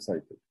all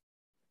excited.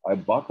 I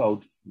bark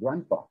out,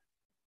 Grandpa.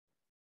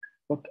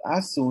 But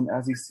as soon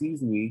as he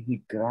sees me,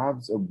 he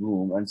grabs a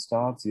broom and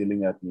starts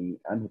yelling at me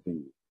and hitting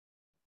me.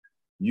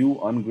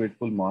 You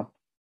ungrateful mutt,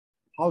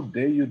 how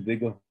dare you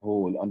dig a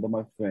hole under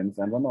my fence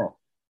and run off?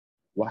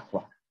 Whack,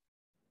 whack.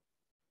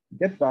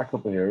 Get back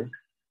up here.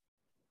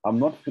 I'm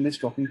not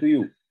finished talking to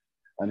you.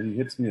 And he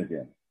hits me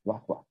again.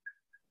 Whack, whack.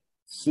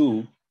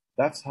 Sue,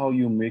 that's how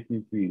you make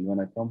me feel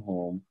when I come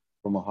home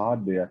from a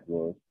hard day at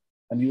work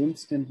and you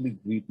instantly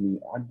greet me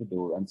at the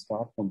door and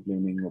start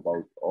complaining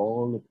about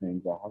all the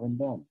things I haven't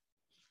done.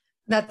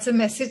 That's a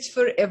message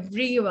for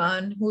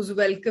everyone who's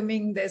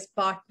welcoming their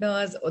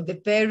partners or their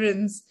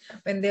parents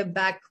when they're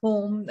back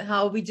home,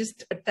 how we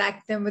just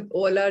attack them with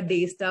all our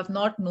day stuff,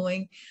 not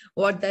knowing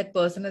what that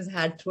person has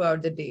had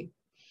throughout the day.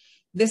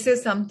 This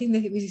is something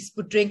that he's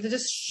portraying such a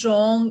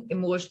strong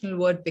emotional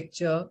word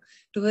picture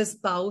to his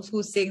spouse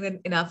who's saying that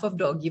enough of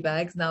doggy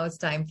bags, now it's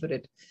time for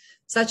it.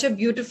 Such a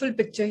beautiful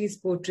picture he's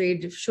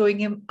portrayed, showing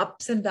him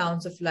ups and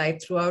downs of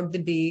life throughout the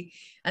day.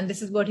 And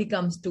this is what he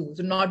comes to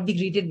not be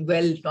greeted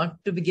well,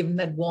 not to be given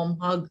that warm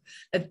hug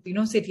that,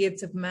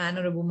 satiates a man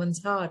or a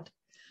woman's heart.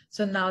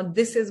 So now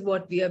this is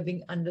what we are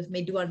being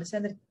made to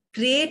understand, that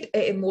create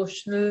an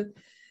emotional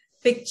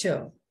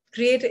picture,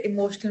 create an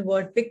emotional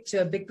word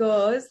picture,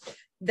 because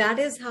that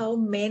is how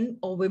men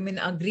or women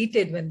are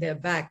greeted when they're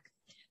back.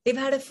 They've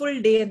had a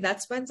full day, and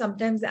that's when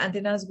sometimes the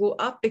antennas go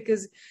up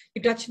because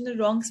you touch in the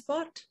wrong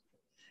spot.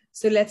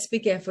 So let's be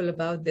careful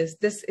about this.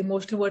 This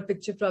emotional word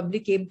picture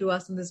probably came to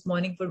us in this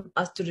morning for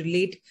us to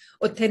relate,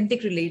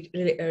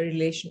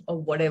 relation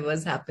of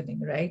whatever's happening,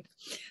 right?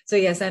 So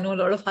yes, I know a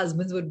lot of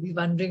husbands would be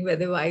wondering where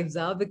their wives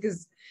are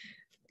because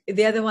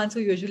they are the ones who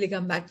usually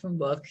come back from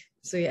work.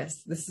 So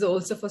yes, this is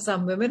also for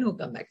some women who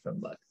come back from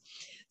work.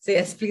 So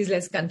yes, please,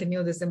 let's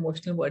continue this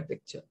emotional word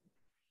picture.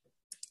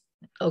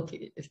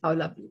 Okay, how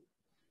lovely.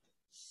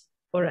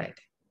 All right.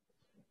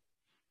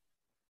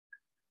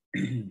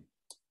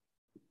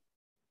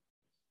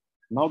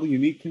 Now, the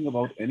unique thing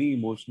about any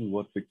emotional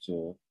word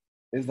picture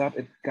is that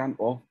it can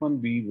often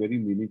be very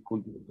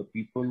meaningful to the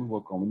people who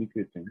are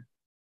communicating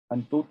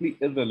and totally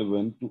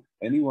irrelevant to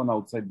anyone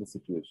outside the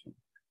situation.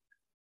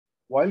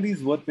 While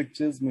these word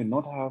pictures may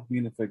not have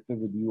been effective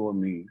with you or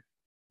me,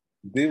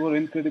 they were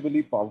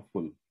incredibly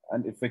powerful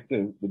and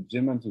effective with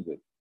Jim and Suzette.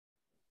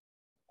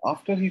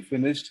 After he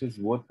finished his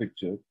word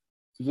picture,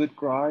 Suzette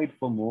cried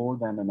for more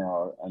than an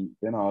hour and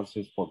then asked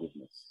his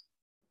forgiveness.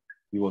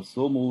 He was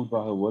so moved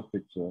by her word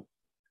picture,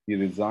 he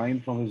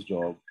resigned from his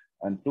job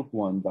and took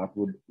one that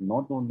would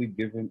not only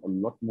give him a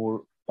lot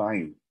more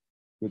time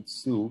with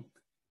Sue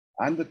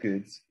and the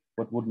kids,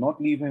 but would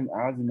not leave him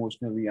as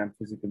emotionally and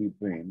physically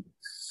drained,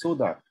 so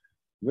that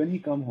when he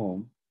came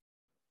home,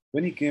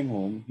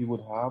 he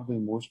would have the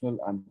emotional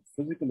and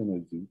physical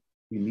energy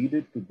he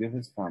needed to give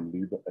his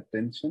family the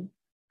attention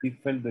he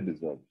felt they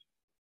deserved.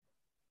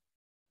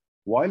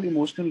 While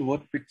emotional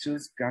word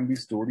pictures can be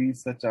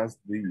stories such as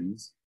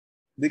these,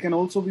 they can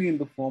also be in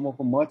the form of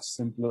a much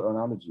simpler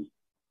analogy.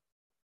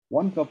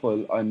 One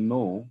couple I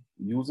know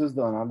uses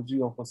the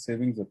analogy of a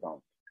savings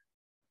account.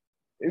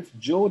 If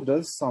Joe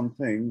does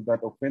something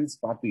that offends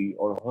Patty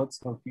or hurts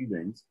her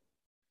feelings,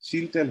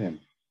 she'll tell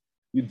him,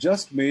 "You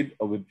just made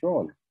a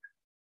withdrawal."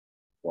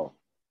 Wow.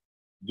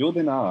 Joe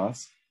then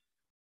asks,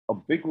 "A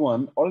big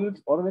one or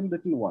a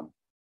little one?"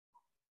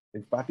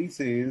 If Patty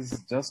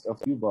says just a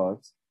few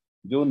bucks,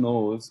 Joe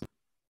knows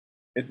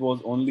it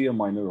was only a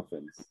minor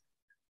offense.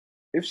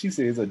 If she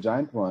says a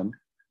giant one,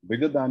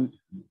 bigger than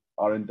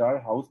our entire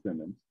house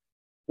payment,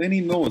 then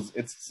he knows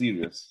it's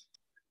serious.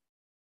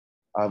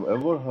 I've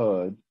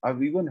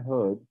even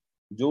heard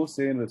Joe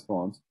say in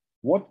response,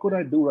 "What could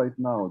I do right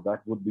now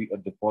that would be a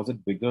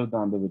deposit bigger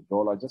than the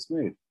withdrawal I just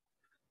made?"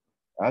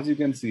 As you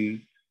can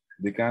see,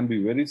 they can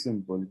be very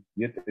simple,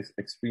 yet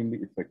extremely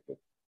effective.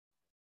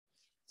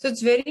 So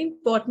it's very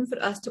important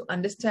for us to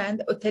understand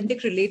that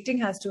authentic relating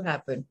has to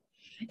happen.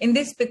 In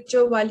this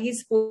picture, while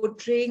he's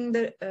portraying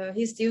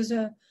he's used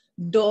a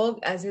dog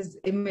as his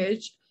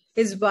image,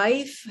 his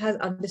wife has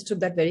understood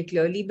that very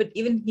clearly, but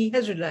even he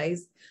has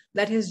realized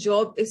that his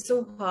job is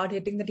so hard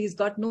hitting that he's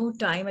got no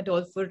time at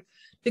all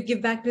to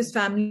give back to his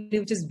family,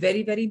 which is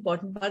very, very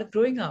important part of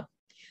growing up.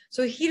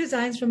 So he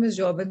resigns from his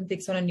job and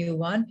takes on a new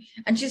one,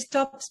 and she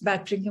stops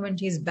battering him and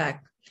he's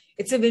back.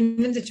 It's a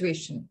win-win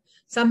situation.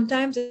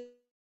 Sometimes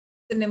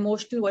an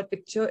emotional word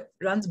picture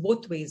runs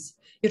both ways.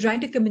 You're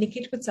trying to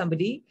communicate with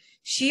somebody,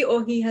 she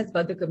or he has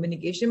got the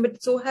communication,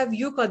 but so have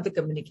you got the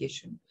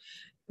communication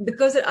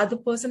because the other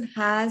person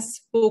has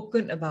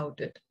spoken about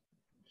it.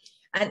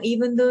 And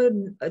even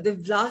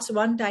the last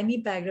one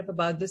tiny paragraph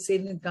about the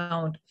saving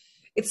account,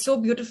 it's so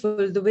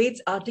beautiful the way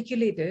it's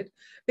articulated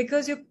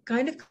because you're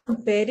kind of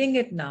comparing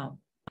it now.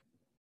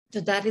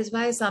 So that is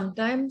why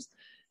sometimes,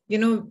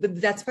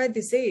 that's why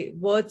they say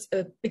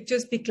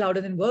pictures speak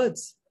louder than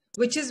words,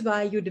 which is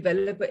why you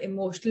develop an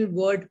emotional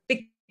word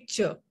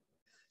picture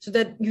so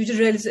that you just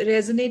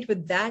resonate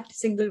with that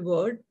single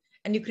word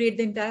and you create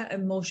the entire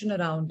emotion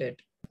around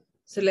it.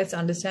 So let's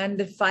understand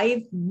the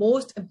 5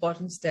 most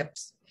important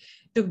steps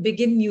to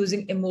begin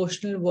using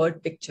emotional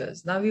word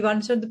pictures. Now we've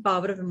understood the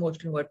power of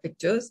emotional word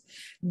pictures.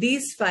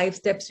 These 5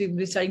 steps we will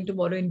be studying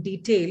tomorrow in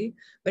detail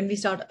when we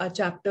start our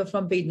chapter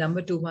from page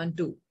number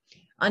 212.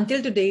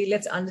 Until today,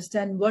 let's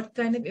understand what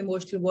kind of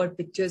emotional word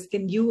pictures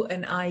can you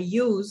and I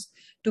use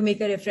to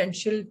make a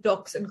referential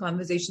talks and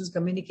conversations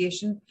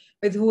communication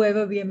with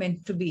whoever we are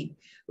meant to be,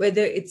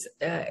 whether it's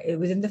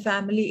within the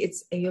family,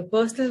 it's in your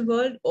personal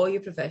world or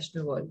your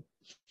professional world.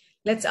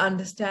 Let's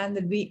understand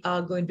that we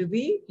are going to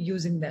be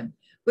using them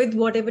with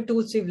whatever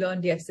tools we've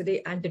learned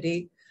yesterday and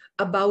today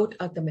about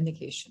our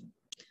communication.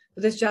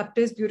 So this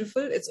chapter is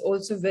beautiful. It's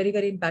also very,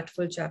 very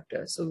impactful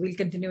chapter. So we'll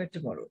continue it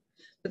tomorrow.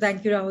 So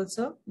thank you, Rahul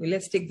sir.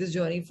 Let's take this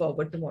journey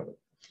forward tomorrow.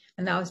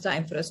 And now it's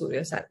time for a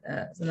Surya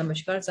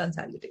Namaskar, sun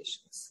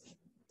salutations.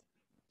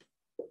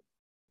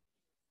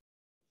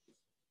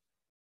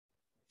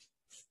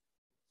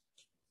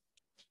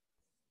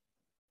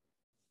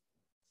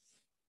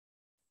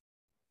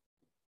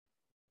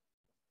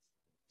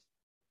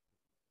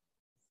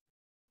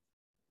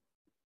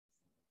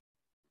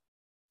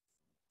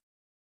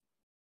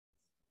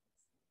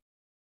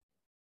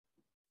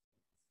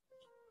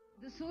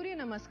 The Surya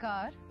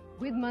Namaskar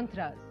with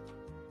mantras.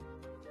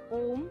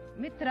 Om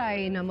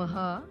Mitraye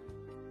Namaha.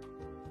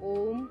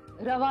 Om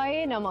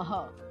Ravaye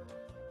Namaha.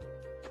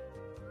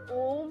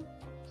 Om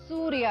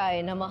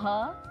Suryaye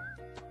Namaha.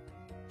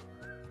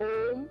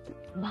 Om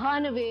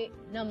Bhanave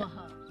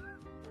Namaha.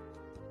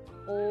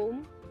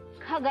 Om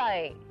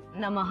Khagaye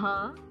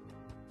Namaha.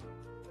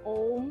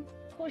 Om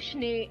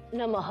Pushne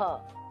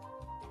Namaha.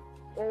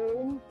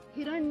 Om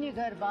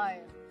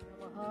Hiranyagarbhaye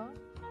Namaha.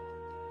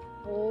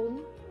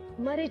 Om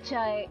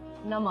Marichaye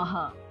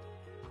Namaha.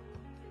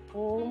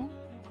 Om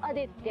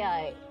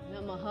Adityay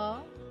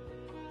Namaha.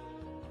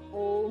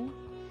 Om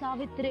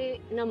Savitre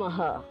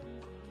Namaha.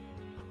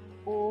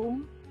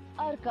 Om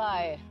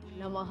Arkay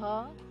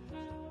Namaha.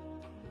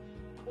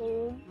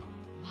 Om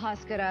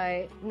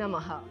Bhaskaray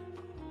Namaha.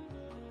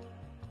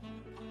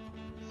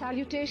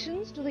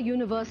 Salutations to the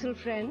universal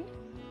friend.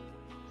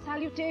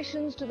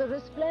 Salutations to the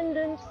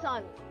resplendent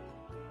sun.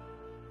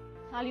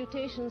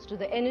 Salutations to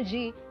the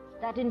energy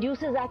that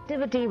induces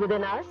activity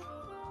within us.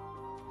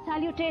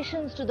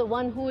 Salutations to the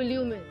one who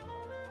illumines.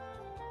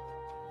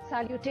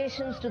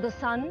 Salutations to the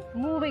sun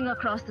moving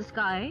across the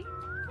sky.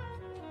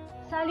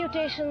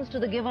 Salutations to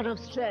the giver of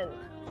strength.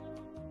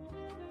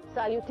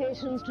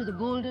 Salutations to the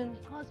golden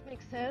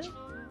cosmic self.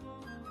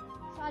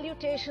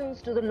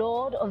 Salutations to the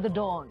Lord of the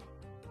dawn.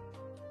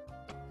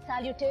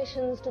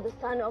 Salutations to the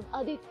son of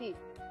Aditi,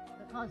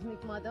 the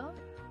cosmic mother.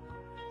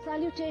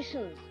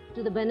 Salutations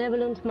to the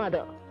benevolent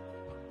mother.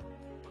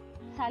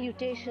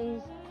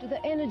 Salutations to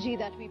the energy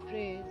that we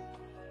praise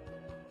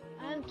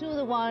and to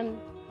the one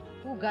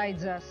who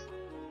guides us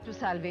to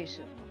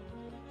salvation.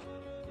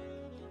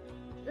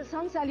 The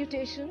sun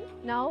salutation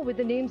now with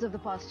the names of the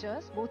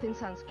postures both in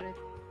Sanskrit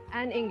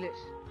and English.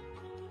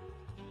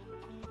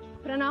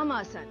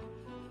 Pranamasan,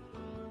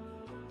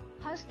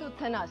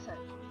 Hastuttanasan,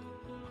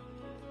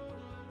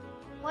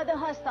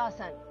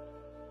 Madhastasan,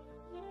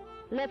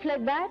 left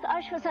leg back,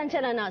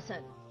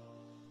 Ashvasanchalanasana,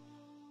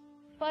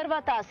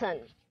 Parvatasan,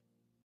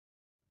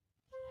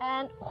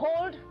 and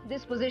hold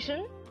this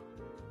position.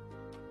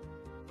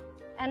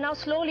 And now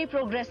slowly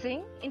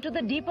progressing into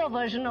the deeper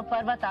version of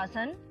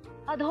Parvatasan,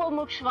 Adho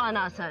Mukh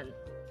Svanasana.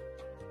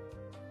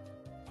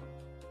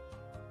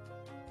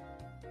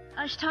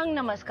 Ashtang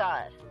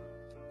Namaskar,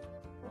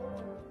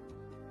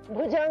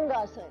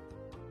 Bhujangasana,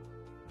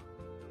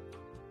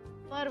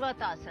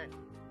 Parvatasana.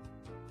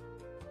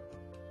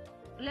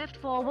 Left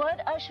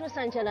forward, Ashwa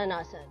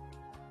Sanchalanasana.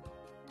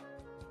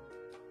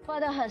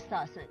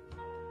 Padahastasana.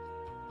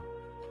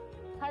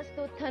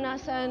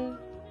 Hastuttanasana.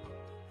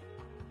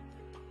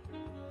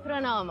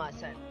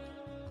 Pranamasana.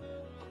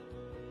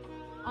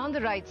 On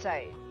the right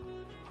side,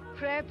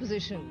 prayer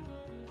position.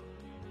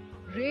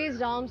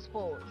 Raised arms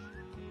pose.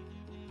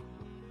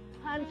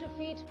 Hand to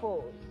feet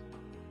pose.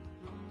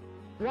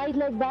 Right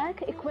leg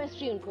back,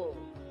 equestrian pose.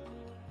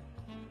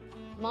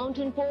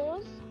 Mountain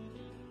pose.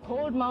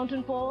 Hold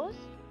mountain pose.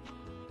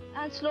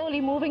 And slowly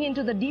moving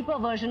into the deeper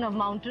version of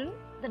mountain,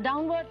 the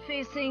downward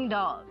facing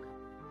dog.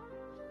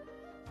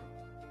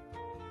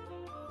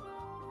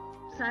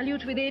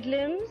 Salute with 8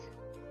 limbs.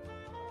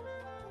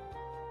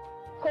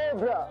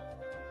 Cobra.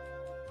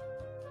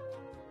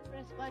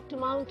 Press back to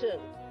mountain.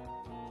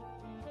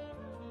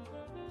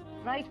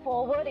 Right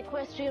forward,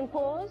 equestrian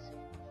pose.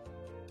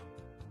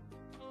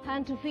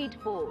 Hand to feet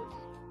pose.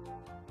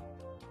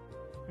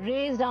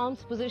 Raised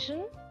arms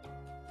position.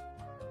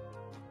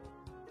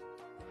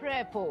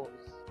 Prayer pose.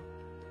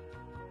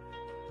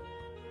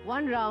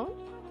 One round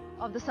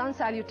of the sun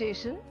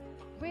salutation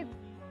with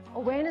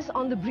awareness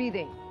on the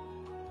breathing.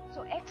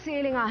 So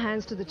exhaling our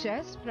hands to the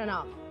chest,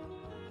 pranam.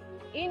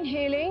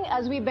 Inhaling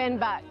as we bend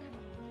back.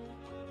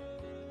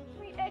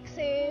 We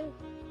exhale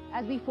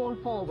as we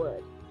fold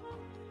forward.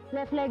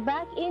 Left leg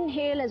back,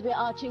 inhale as we're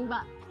arching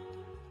back.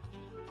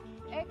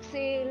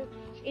 Exhale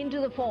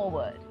into the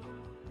forward.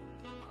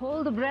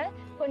 Hold the breath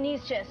for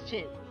knees, chest,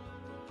 chin.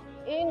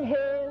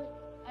 Inhale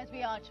as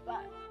we arch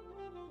back.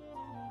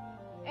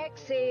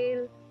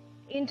 Exhale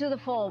into the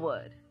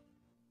forward.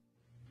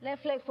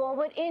 Left leg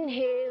forward,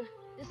 inhale.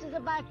 This is a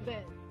back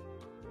bend.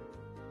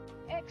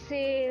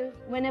 Exhale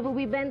whenever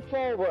we bend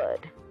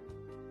forward.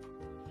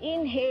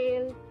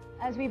 Inhale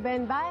as we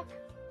bend back.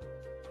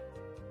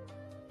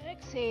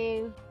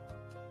 Exhale,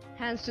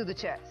 hands to the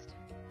chest.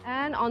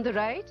 And on the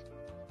right,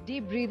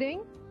 deep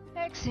breathing.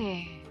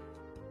 Exhale.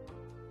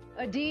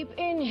 A deep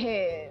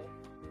inhale.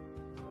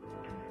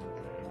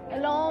 A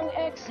long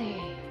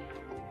exhale.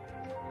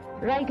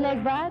 Right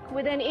leg back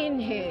with an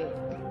inhale.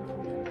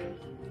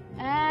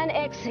 And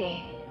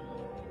exhale.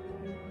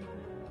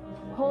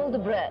 Hold the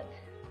breath.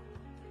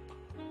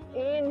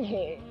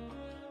 Inhale.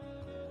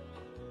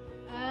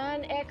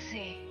 And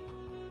exhale.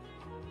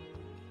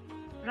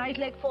 Right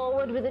leg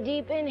forward with a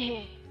deep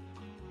inhale.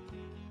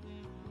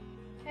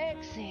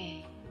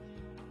 Exhale.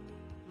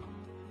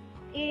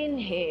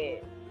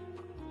 Inhale.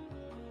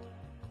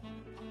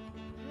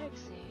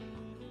 Exhale.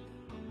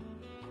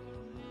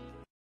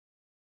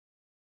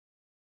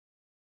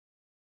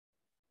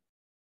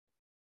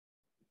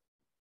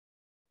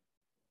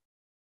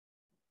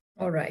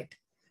 All right.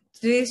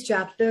 Today's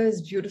chapter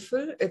is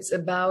beautiful. It's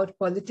about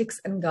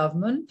politics and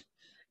government.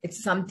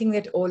 It's something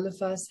that all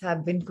of us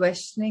have been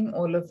questioning,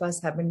 all of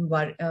us have been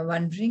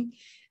wondering.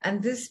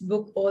 And this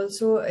book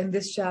also, in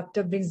this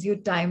chapter, brings you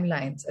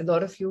timelines. A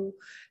lot of you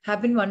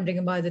have been wondering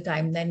about the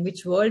timeline,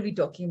 which world we're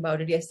talking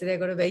about it. Yesterday, I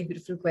got a very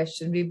beautiful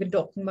question. We've been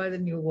talking about the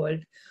new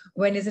world.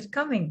 When is it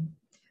coming?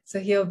 So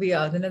here we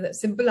are. The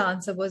simple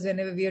answer was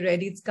whenever we are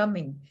ready, it's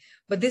coming.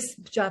 But this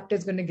chapter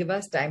is going to give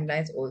us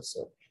timelines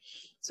also.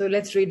 So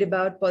let's read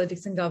about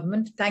politics and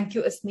government. Thank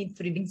you, Asmeet,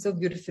 for reading so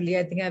beautifully.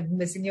 I think I've been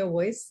missing your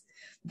voice.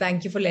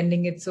 Thank you for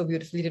lending it so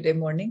beautifully today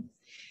morning.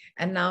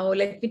 And now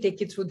let me take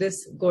you through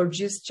this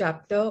gorgeous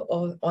chapter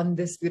on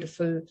this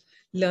beautiful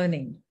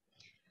learning.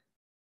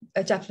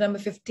 Chapter number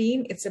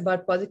 15, it's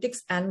about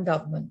politics and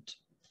government.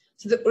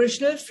 So the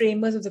original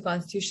framers of the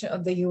Constitution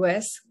of the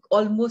US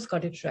almost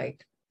got it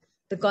right.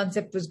 The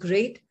concept was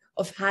great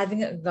of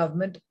having a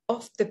government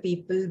of the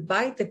people,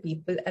 by the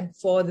people, and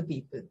for the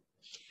people.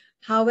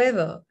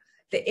 However,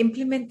 the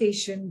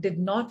implementation did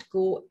not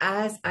go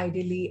as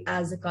ideally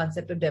as the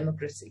concept of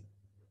democracy.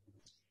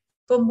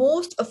 For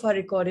most of our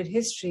recorded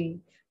history,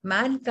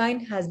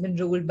 mankind has been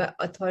ruled by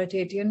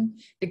authoritarian,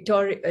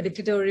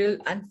 dictatorial,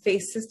 and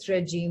fascist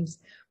regimes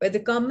where the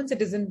common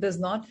citizen does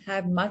not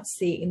have much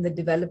say in the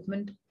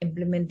development,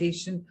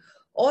 implementation,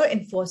 or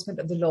enforcement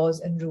of the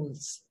laws and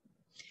rules.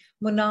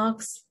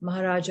 Monarchs,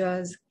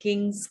 maharajas,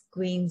 kings,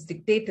 queens,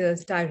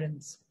 dictators,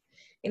 tyrants.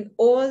 In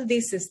all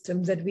these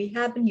systems that we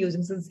have been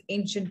using since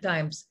ancient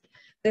times,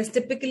 there's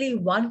typically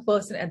one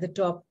person at the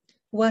top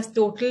who has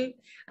total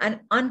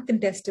and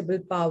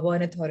uncontestable power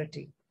and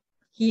authority.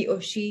 He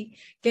or she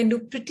can do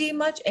pretty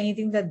much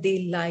anything that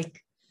they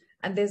like,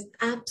 and there's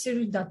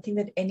absolutely nothing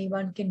that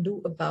anyone can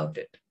do about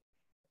it.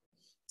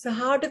 So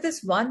how did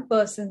this one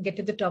person get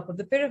to the top of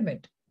the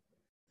pyramid?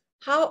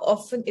 How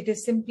often it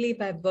is simply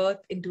by birth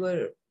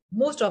into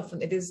most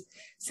often it is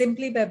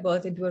simply by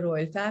birth into a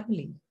royal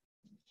family.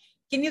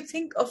 Can you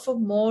think of a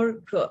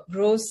more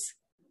gross,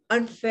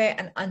 unfair,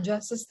 and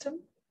unjust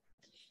system?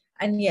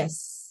 And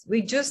yes,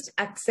 we just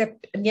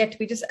accept, and yet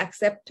we just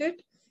accept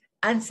it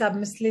and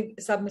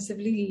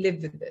submissively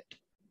live with it.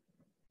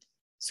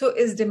 So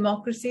is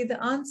democracy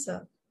the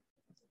answer?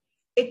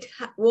 It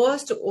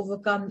was to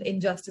overcome the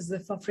injustice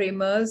the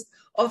framers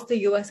of the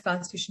US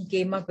Constitution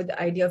came up with the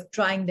idea of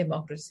trying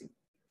democracy.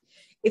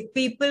 If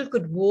people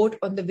could vote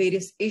on the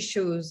various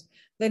issues,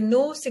 then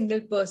no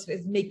single person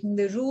is making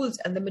the rules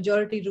and the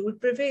majority rule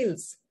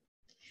prevails.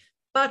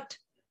 But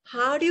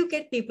how do you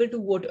get people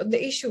to vote on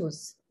the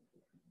issues?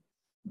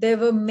 There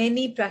were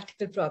many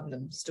practical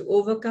problems. To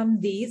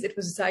overcome these, it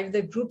was decided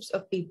that groups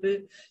of people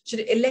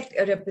should elect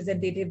a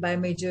representative by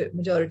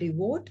majority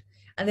vote,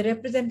 and the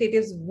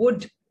representatives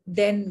would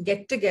then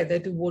get together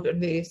to vote on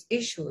various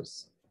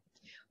issues.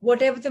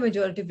 Whatever the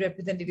majority of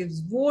representatives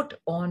vote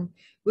on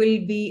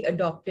will be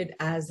adopted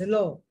as a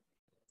law.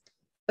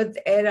 But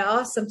there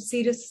are some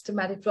serious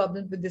systematic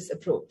problems with this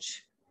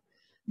approach.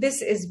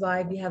 This is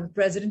why we have a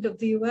president of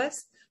the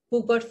US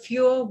who got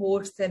fewer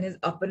votes than his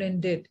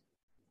opponent did.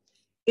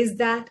 Is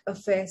that a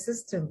fair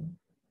system?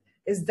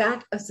 Is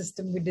that a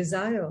system we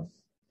desire?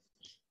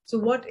 So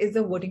what is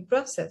the voting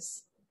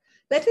process?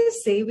 Let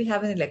us say we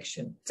have an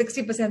election.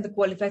 60% of the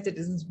qualified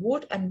citizens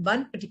vote and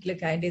one particular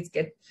candidate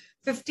gets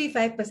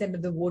 55%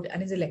 of the vote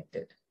and is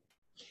elected.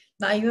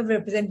 Now you have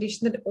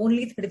representation that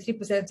only 33%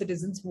 of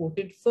citizens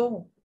voted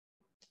for.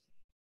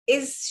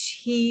 Is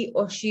he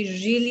or she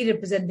really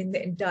representing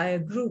the entire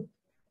group?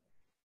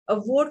 A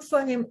vote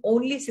for him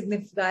only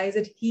signifies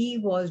that he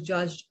was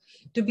judged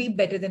to be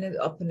better than his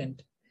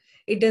opponent.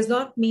 It does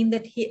not mean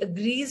that he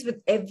agrees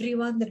with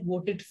everyone that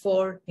voted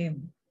for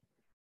him.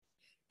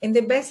 In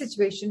the best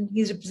situation,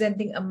 he's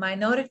representing a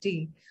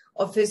minority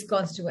of his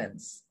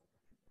constituents.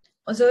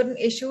 On certain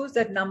issues,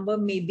 that number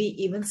may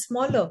be even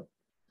smaller.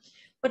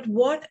 But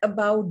what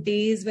about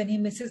days when he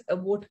misses a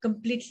vote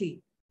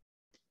completely?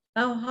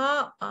 Now,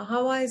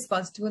 how are his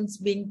constituents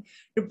being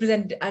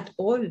represented at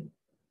all?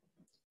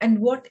 And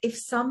what if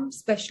some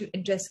special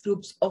interest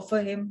groups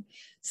offer him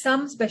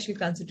some special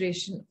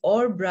consideration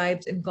or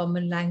bribes in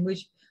common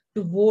language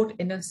to vote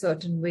in a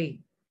certain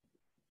way?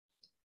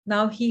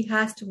 Now he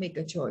has to make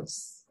a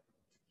choice.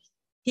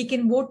 He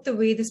can vote the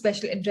way the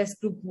special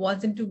interest group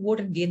wants him to vote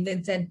and gain the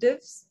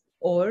incentives,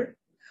 or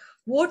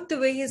vote the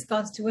way his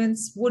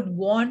constituents would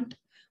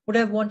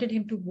have wanted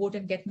him to vote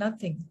and get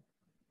nothing.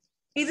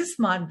 He's a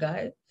smart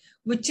guy,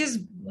 which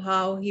is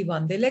how he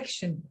won the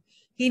election.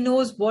 He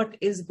knows what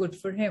is good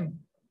for him.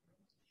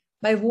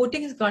 By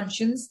voting his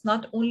conscience,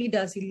 not only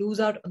does he lose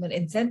out on an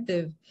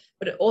incentive,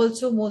 but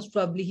also most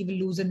probably he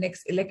will lose the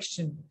next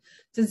election,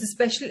 since the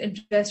special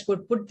interest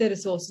would put their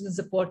resources and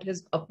support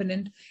his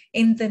opponent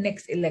in the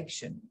next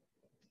election.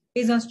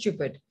 He's not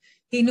stupid.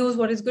 He knows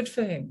what is good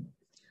for him.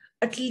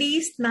 At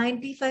least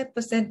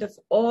 95% of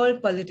all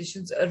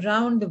politicians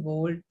around the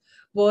world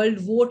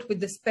vote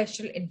with the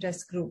special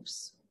interest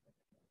groups.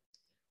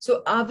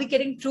 So are we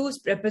getting true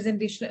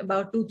representation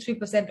about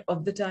 2-3%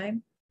 of the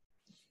time?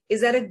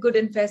 Is that a good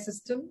and fair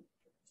system?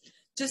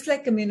 Just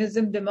like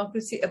communism,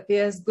 democracy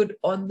appears good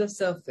on the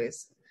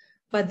surface,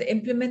 but the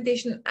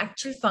implementation and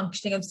actual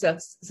functioning of the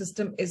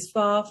system is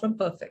far from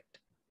perfect.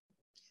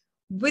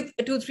 With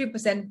a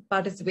 2-3%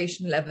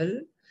 participation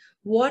level,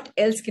 what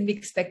else can we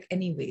expect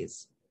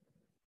anyways?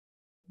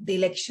 The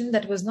election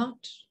that was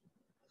not.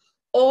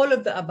 All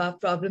of the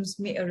above problems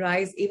may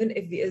arise even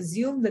if we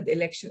assume that the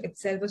election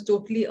itself was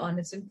totally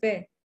honest and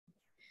fair.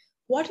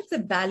 What if the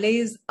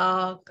ballots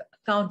are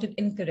counted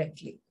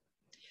incorrectly,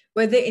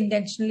 whether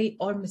intentionally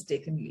or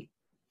mistakenly?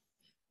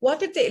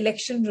 What if the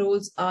election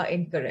rolls are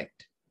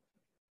incorrect?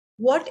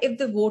 What if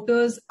the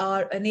voters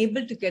are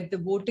unable to get the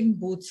voting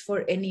booths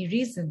for any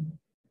reason?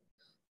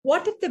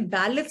 What if the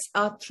ballots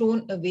are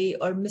thrown away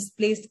or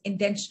misplaced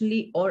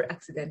intentionally or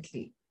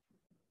accidentally?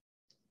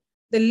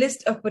 The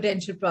list of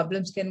potential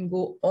problems can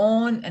go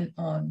on and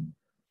on.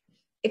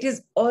 It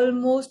is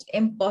almost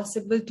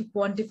impossible to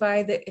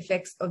quantify the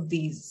effects of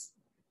these.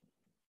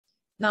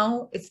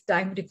 Now it's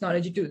time for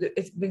technology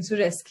it brings to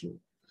rescue.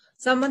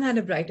 Someone had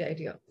a bright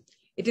idea.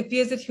 It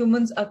appears that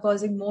humans are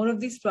causing more of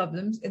these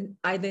problems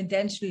either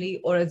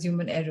intentionally or as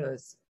human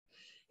errors.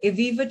 If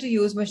we were to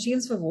use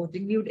machines for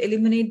voting, we would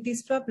eliminate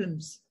these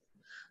problems.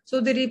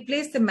 So they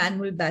replaced the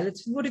manual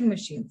ballots with voting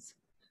machines.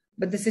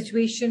 But the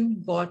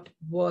situation got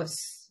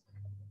worse.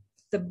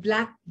 The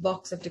black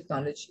box of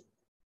technology.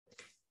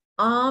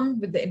 Armed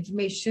with the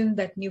information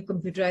that new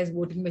computerized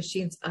voting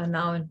machines are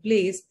now in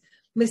place,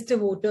 Mr.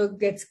 Voter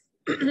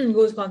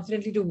goes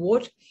confidently to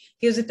vote.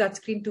 He uses a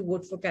touchscreen to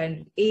vote for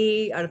candidate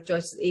A out of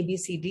choices A, B,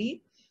 C,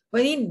 D.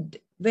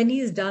 When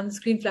he's done, the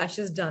screen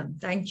flashes done.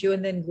 Thank you,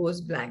 and then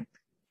goes blank.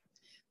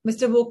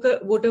 Mr.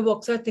 Voter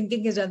walks out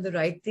thinking he's done the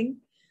right thing,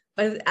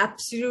 but with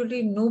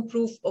absolutely no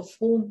proof of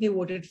whom he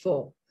voted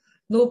for,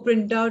 no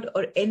printout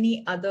or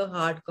any other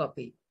hard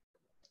copy.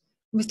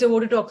 Mr.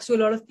 Voter talks to a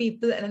lot of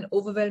people and an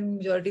overwhelming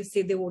majority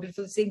say they voted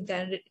for the same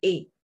candidate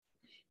A.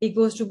 He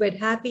goes to bed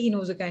happy, he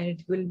knows the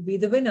candidate will be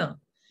the winner.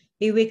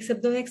 He wakes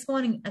up the next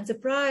morning and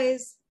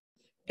surprise,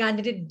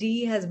 candidate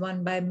D has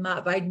won by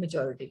wide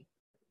majority.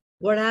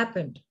 What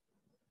happened?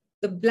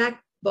 The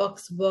black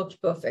box worked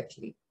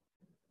perfectly.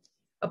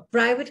 A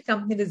private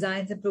company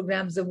designs and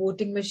programs the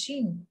voting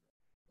machine.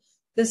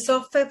 The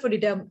software for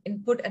data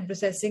input and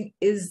processing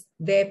is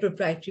their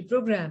proprietary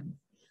program,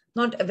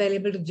 not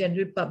available to the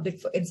general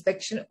public for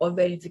inspection or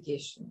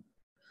verification.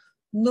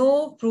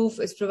 No proof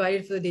is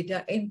provided for the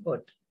data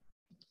input.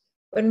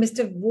 When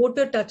Mr.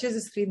 Voter touches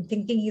the screen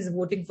thinking he's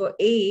voting for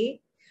A,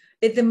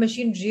 did the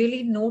machine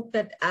really note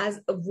that as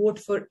a vote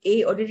for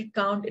A, or did it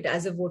count it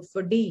as a vote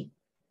for D?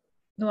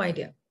 No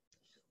idea.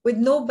 With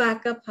no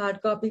backup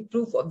hard copy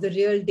proof of the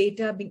real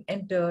data being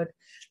entered,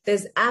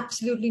 there's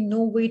absolutely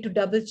no way to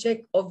double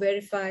check or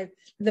verify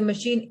the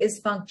machine is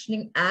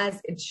functioning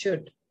as it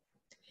should.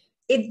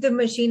 If the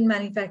machine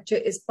manufacturer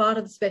is part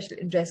of the special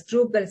interest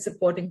group that is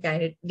supporting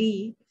candidate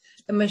D,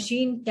 the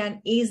machine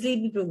can easily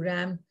be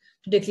programmed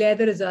to declare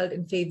the result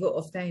in favor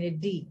of candidate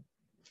D.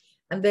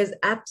 And there's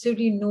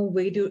absolutely no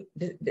way to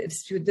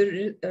dispute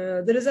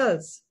the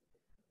results.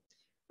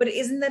 But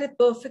isn't that a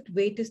perfect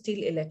way to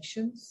steal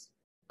elections?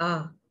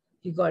 Ah,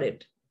 you got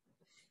it.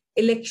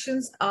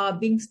 Elections are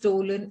being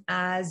stolen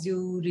as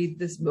you read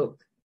this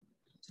book.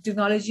 So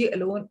technology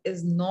alone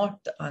is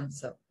not the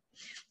answer.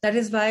 That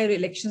is why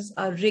elections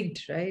are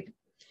rigged, right?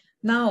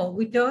 Now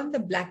we turn the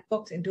black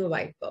box into a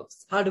white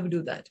box. How do we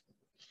do that?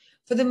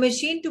 For the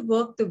machine to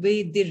work the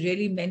way they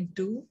really meant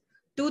to,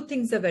 two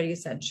things are very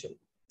essential.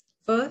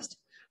 First,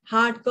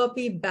 hard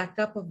copy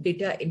backup of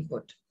data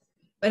input.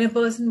 When a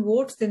person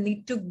votes, they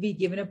need to be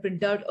given a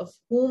printout of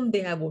whom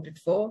they have voted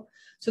for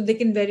so they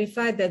can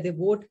verify that their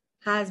vote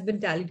has been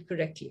tallied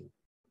correctly.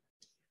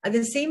 At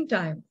the same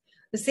time,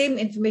 the same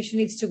information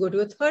needs to go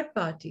to a third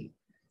party,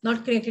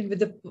 not connected with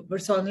the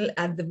personnel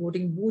at the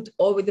voting booth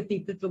or with the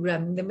people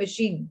programming the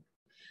machine.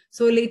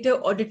 So later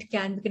audit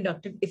can be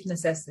conducted if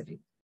necessary.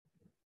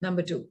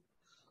 Number two,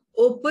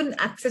 open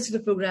access to the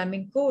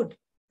programming code.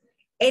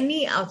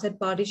 Any outside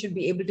party should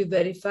be able to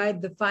verify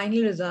the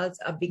final results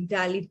are being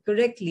tallied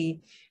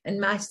correctly and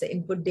match the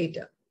input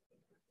data.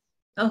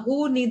 Now,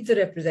 who needs a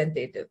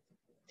representative?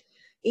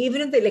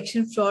 Even if the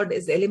election fraud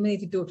is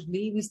eliminated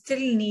totally, we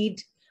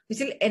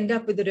still end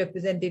up with a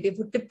representative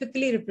who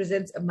typically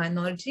represents a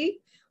minority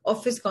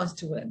of his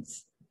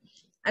constituents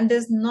and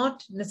does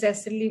not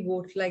necessarily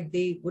vote like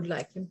they would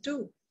like him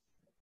to.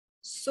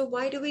 So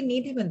why do we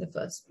need him in the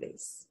first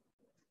place?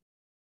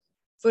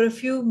 For a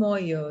few more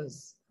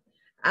years,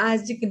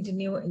 as we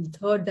continue in the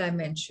third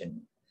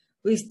dimension,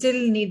 we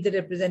still need the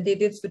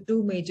representatives for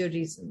two major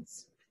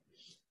reasons.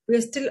 We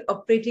are still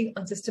operating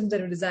on systems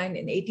that were designed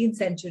in the 18th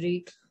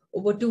century,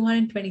 over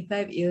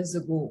 225 years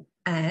ago,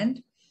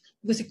 and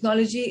because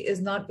technology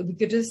is not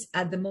ubiquitous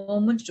at the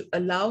moment to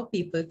allow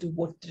people to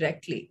vote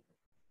directly.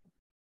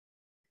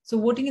 So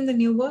voting in the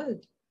new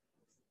world.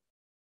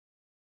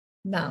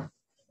 Now,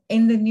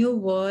 in the new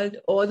world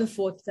or the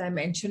fourth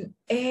dimension,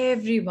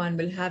 everyone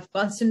will have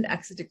constant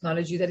access to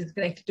technology that is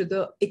connected to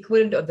the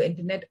equivalent of the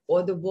internet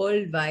or the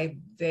World Wide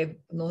Web,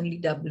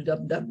 only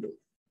www.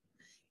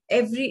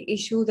 Every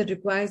issue that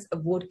requires a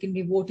vote can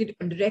be voted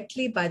on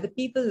directly by the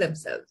people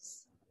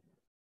themselves.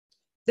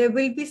 There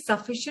will be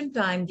sufficient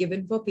time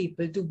given for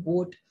people to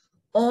vote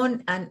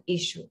on an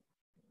issue.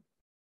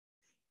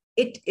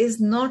 It is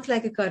not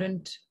like a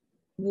current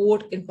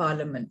vote in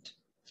Parliament,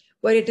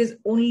 where it is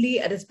only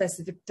at a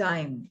specific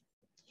time.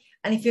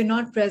 And if you're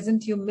not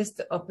present, you miss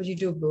the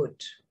opportunity to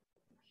vote.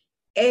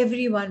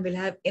 Everyone will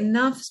have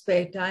enough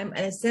spare time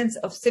and a sense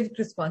of civic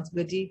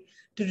responsibility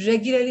to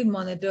regularly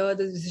monitor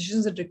the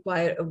decisions that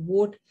require a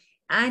vote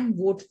and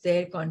vote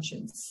their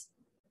conscience.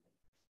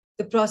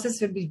 The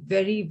process will be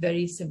very,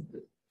 very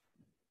simple.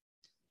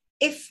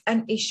 If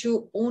an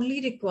issue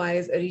only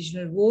requires a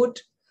regional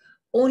vote,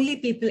 only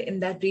people in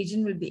that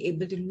region will be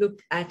able to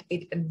look at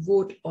it and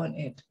vote on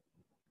it.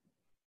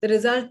 The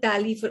result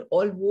tally for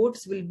all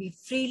votes will be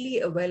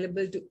freely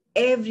available to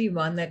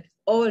everyone at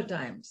all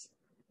times.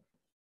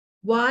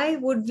 Why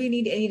would we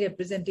need any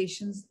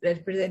representatives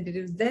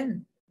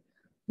then?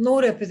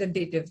 No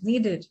representatives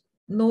needed,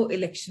 no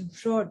election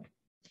fraud.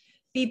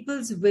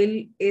 People's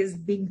will is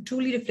being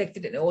truly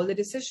reflected in all the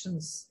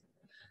decisions.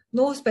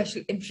 No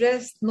special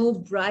interest, no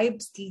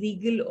bribes,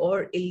 legal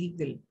or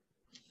illegal.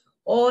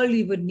 All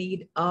we would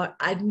need are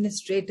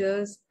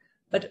administrators,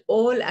 but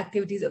all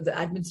activities of the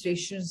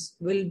administrations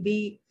will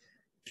be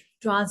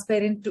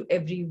transparent to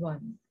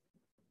everyone.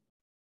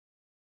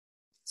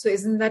 So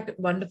isn't that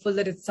wonderful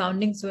that it's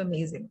sounding so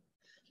amazing?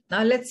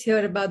 Now let's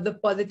hear about the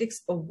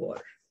politics of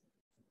war.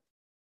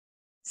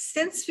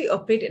 Since we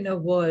operate in a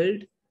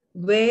world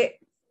where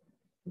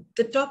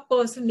the top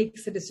person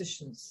makes the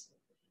decisions,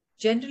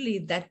 generally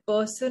that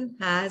person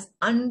has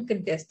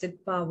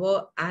uncontested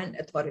power and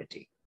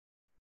authority.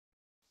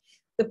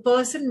 The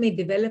person may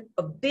develop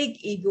a big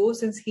ego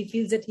since he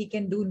feels that he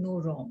can do no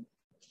wrong,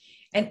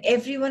 and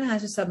everyone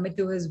has to submit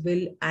to his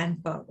will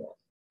and power.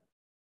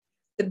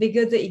 The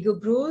bigger the ego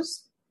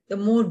grows, the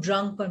more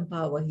drunk on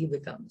power he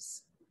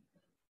becomes.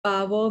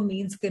 Power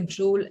means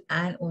control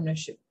and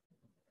ownership.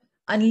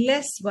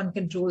 Unless one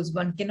controls,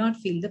 one cannot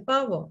feel the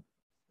power.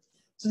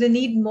 So they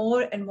need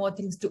more and more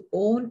things to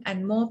own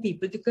and more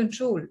people to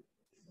control.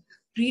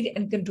 Greed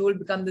and control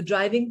become the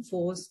driving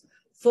force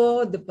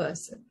for the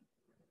person.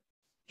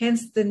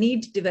 Hence, the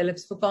need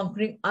develops for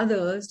conquering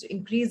others to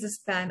increase the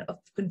span of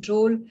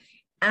control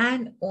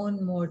and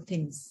own more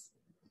things.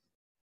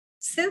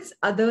 Since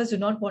others do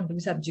not want to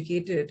be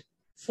subjugated,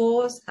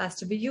 force has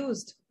to be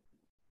used.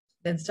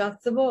 Then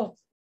starts the war.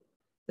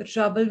 The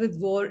trouble with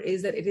war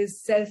is that it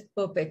is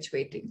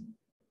self-perpetuating.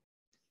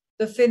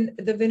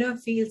 The winner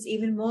feels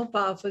even more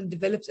powerful and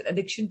develops an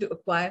addiction to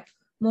acquire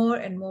more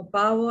and more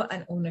power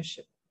and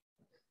ownership.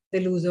 The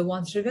loser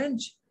wants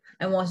revenge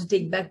and wants to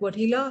take back what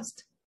he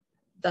lost.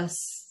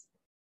 Thus,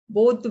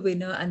 both the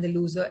winner and the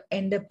loser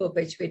end up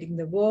perpetuating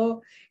the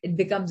war. It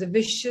becomes a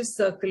vicious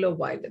circle of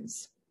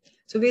violence.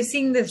 So we're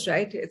seeing this,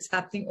 right? It's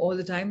happening all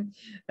the time.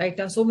 Right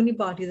now, so many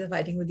parties are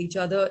fighting with each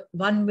other.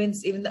 One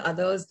wins, even the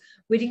others,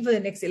 waiting for the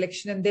next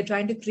election. And they're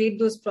trying to create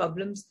those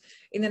problems.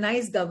 In a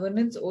nice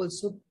governance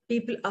also,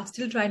 people are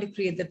still trying to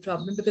create that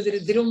problem because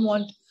they don't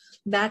want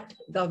that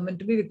government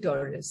to be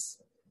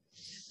victorious.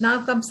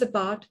 Now comes the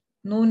part,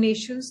 no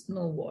nations,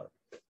 no war.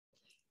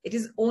 It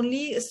is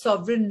only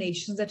sovereign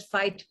nations that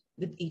fight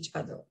with each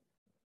other.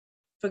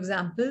 For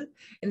example,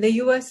 in the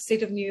US, the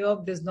state of New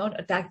York does not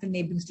attack the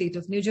neighboring state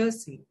of New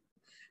Jersey.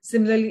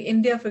 Similarly,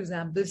 India, for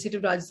example, the state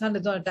of Rajasthan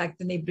does not attack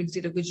the neighboring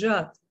state of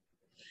Gujarat.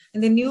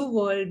 In the new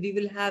world, we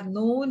will have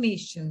no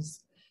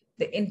nations.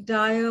 The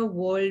entire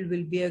world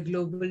will be a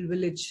global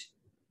village.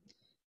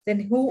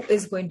 Then who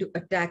is going to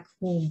attack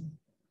whom?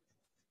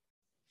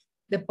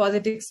 The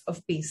politics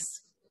of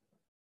peace.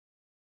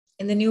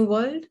 In the new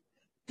world,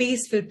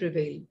 peace will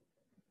prevail.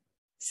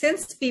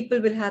 Since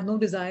people will have no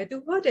desire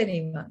to hurt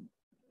anyone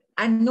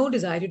and no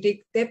desire to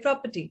take their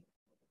property.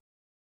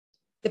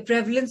 The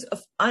prevalence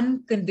of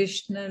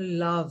unconditional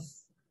love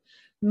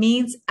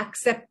means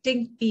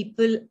accepting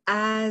people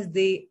as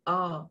they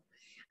are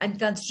and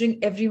considering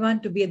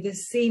everyone to be at the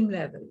same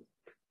level.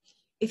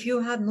 If you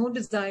have no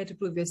desire to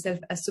prove yourself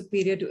as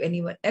superior to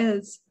anyone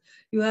else,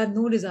 you have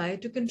no desire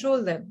to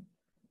control them.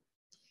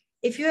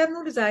 If you have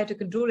no desire to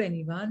control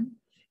anyone,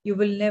 you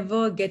will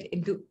never get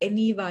into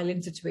any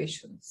violent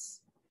situations.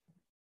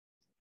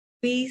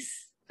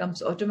 Peace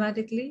comes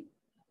automatically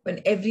when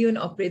everyone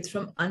operates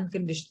from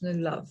unconditional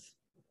love.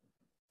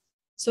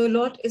 So a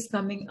lot is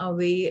coming our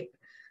way.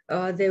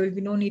 There will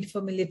be no need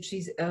for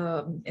military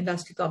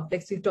industry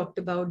complex. We've talked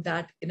about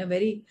that in a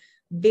very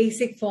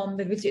basic form,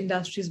 that which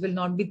industries will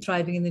not be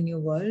thriving in the new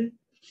world.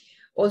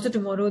 Also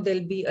tomorrow,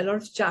 there'll be a lot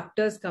of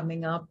chapters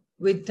coming up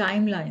with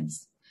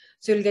timelines.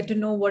 So you'll get to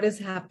know what is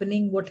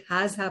happening, what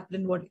has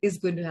happened, what is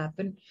going to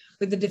happen.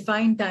 With the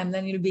defined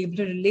timeline, you'll be able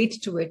to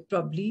relate to it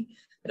probably.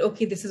 That,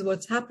 okay, this is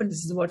what's happened,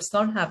 this is what's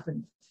not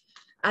happened.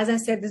 As I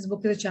said, this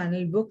book is a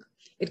channel book.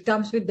 It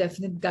comes with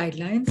definite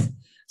guidelines.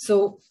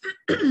 So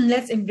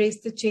let's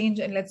embrace the change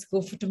and let's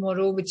go for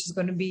tomorrow, which is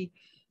going to be,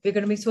 we're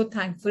going to be so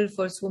thankful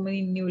for so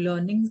many new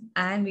learnings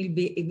and we'll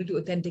be able to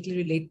authentically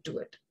relate to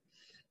it.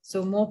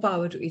 So more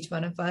power to each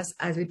one of us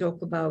as we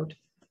talk about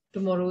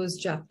tomorrow's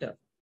chapter.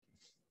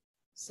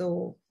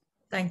 So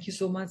thank you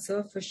so much,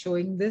 sir, for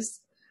showing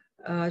this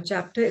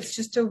chapter. It's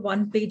just a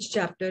one-page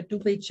chapter,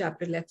 two-page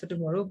chapter left for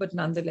tomorrow, but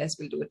nonetheless,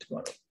 we'll do it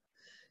tomorrow.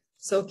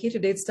 So, okay,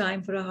 today it's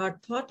time for a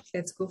hard thought.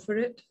 Let's go for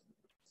it.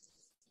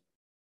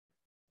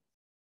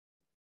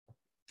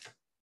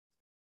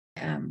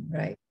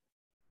 Right.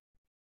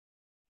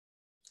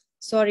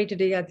 Sorry,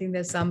 today I think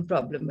there's some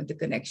problem with the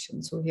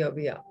connection. So here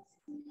we are.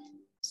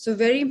 So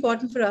very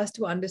important for us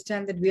to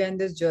understand that we are in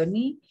this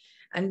journey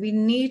and we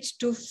need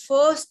to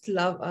first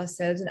love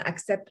ourselves and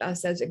accept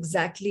ourselves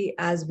exactly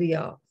as we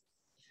are.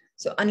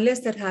 So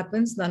unless that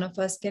happens, none of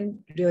us can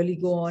really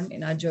go on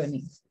in our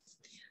journey.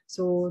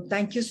 So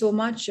thank you so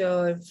much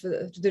to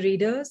the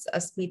readers,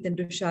 Asmeet and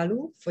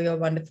Tushalu, for your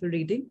wonderful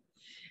reading.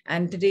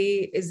 And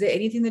today, is there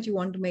anything that you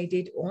want to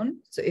meditate on?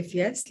 So if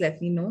yes,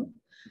 let me know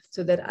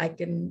so that I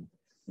can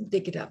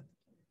take it up.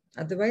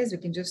 Otherwise, we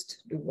can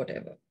just do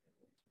whatever.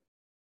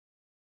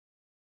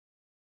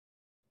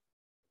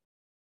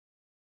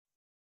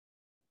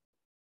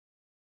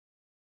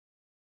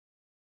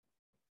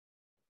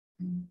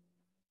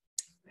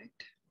 Right.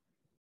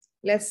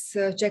 Let's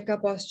check our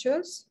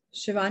postures.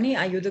 Shivani,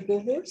 are you the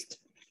co-host?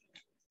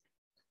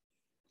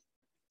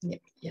 Yeah,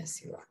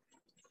 yes, you are.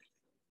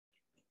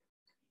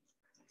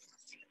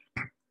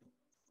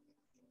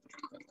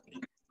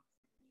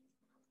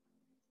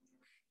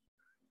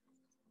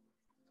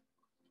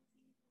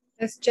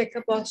 Let's check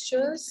our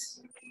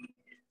postures.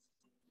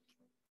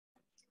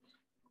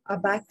 Our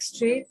back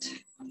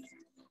straight.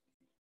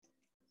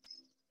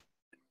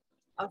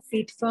 Our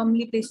feet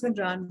firmly placed on the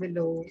ground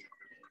below.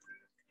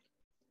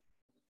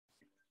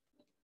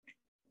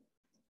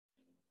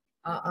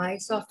 Our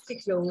eyes softly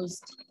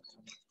closed.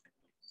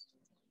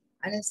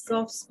 And a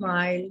soft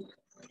smile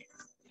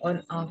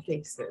on our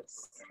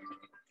faces.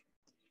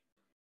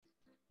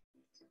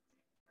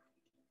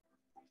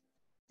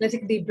 Let's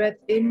take a deep breath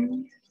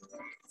in.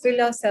 Fill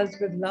ourselves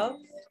with love.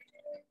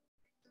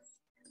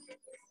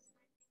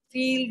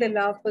 Feel the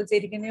love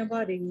pulsating in your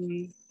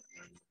body.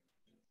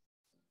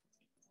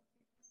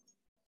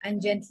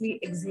 And gently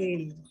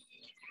exhale.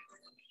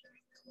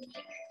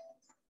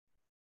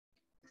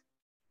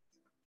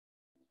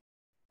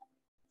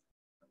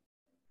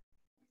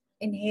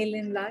 Inhale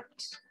in light.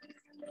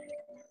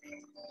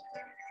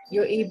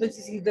 You're able to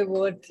see the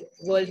world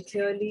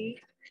clearly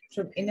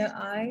from inner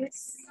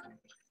eyes.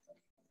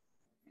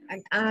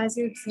 And as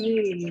you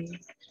exhale,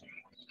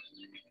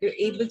 you're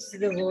able to see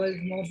the world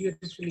more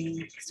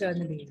beautifully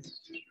externally.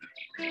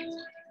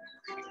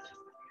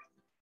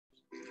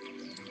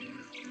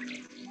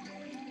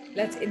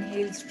 Let's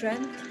inhale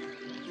strength.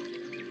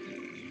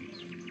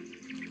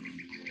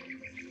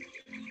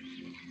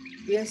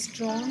 We are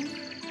strong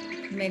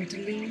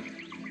mentally,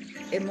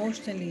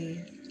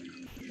 emotionally,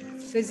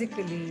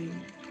 physically,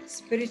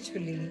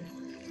 spiritually,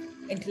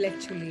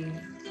 intellectually.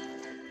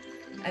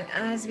 And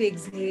as we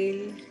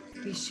exhale,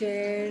 we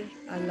share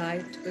our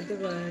light with the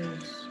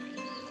world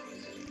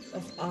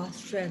of our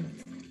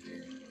strength.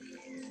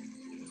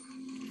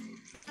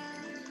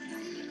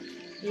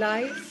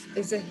 Life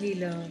is a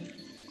healer.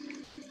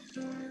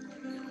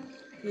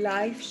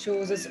 Life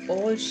shows us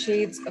all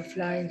shades of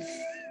life,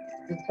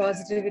 with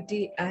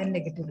positivity and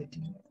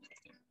negativity,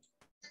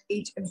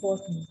 each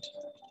important.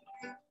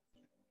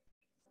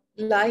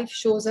 Life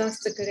shows us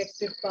the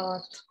corrective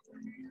path.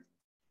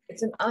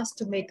 It's on us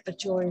to make a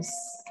choice.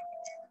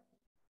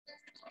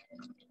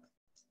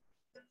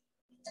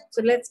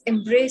 So let's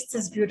embrace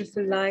this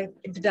beautiful life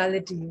in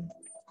totality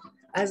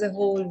as a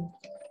whole,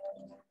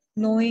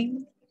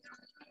 knowing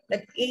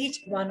that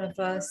each one of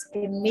us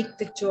can make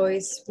the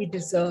choice we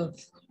deserve.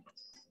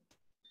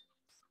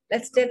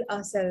 Let's tell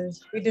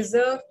ourselves we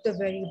deserve the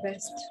very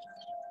best.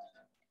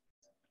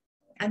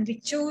 And we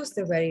choose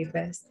the very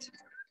best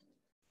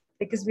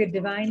because we are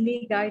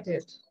divinely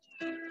guided.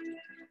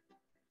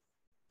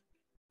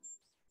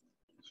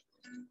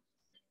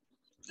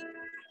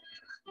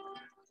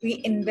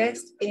 We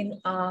invest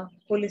in our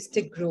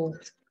holistic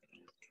growth.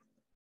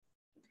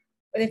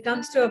 When it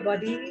comes to our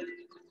body,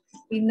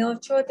 we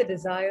nurture the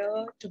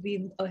desire to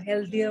be a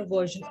healthier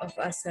version of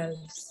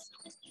ourselves.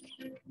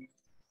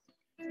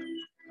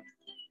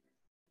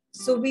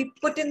 So we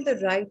put in the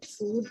right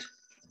food,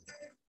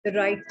 the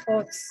right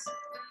thoughts,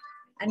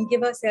 and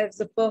give ourselves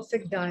the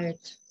perfect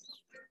diet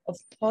of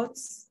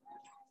thoughts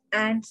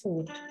and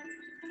food,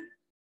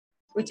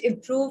 which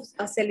improves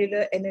our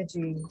cellular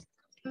energy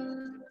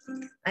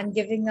and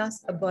giving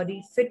us a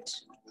body fit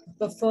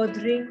for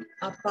furthering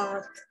our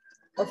path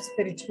of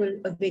spiritual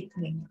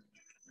awakening.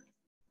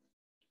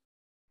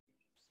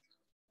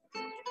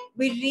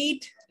 We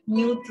read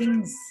new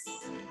things,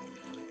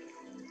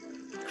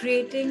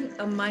 creating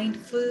a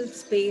mindful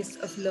space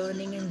of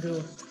learning and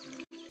growth.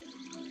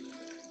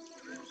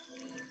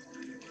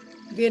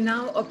 We are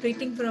now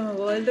operating from a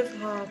world of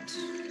heart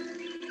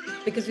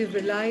because we've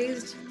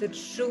realized the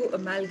true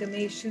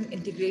amalgamation,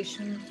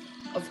 integration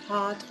of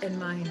heart and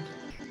mind.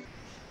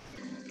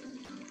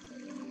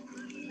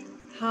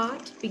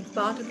 Heart being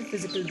part of the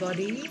physical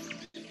body,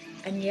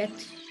 and yet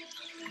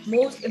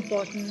most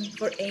important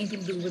for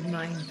anything to do with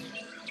mind.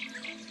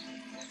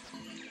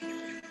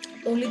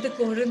 Only the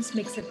coherence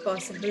makes it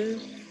possible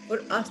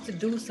for us to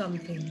do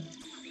something.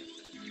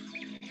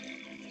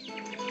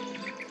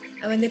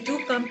 And when the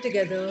two come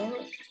together,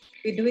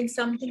 we're doing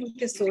something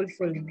which is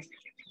soulful.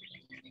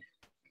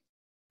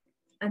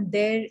 And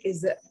there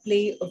is a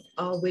play of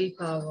our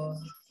willpower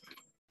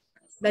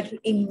that will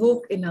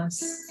invoke in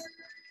us.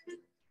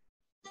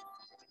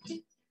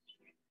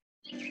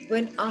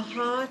 When our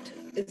heart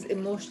is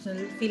emotional,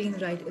 feeling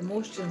the right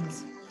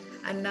emotions,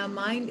 and our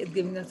mind is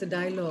giving us a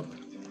dialogue,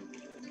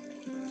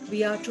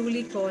 we are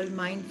truly called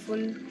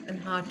mindful and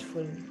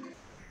heartful.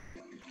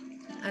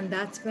 And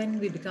that's when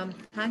we become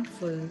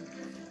thankful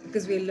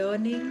because we're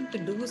learning to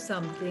do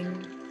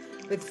something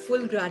with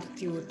full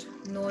gratitude,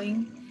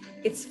 knowing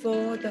it's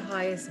for the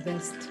highest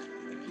best.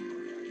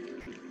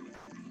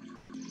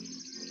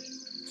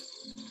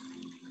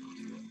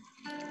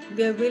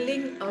 We are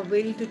willing our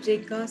will to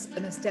take us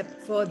on a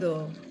step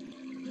further.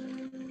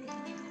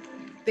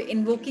 We're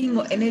invoking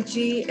more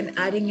energy and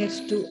adding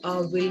it to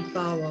our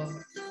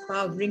willpower,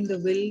 powering the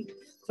will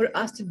for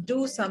us to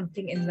do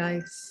something in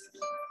life.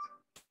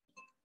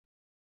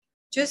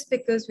 Just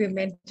because we're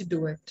meant to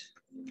do it.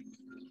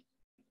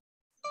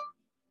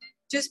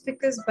 Just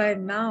because by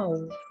now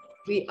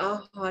we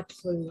are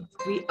heartful,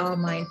 we are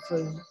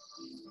mindful.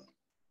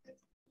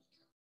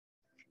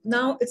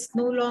 Now it's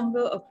no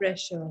longer a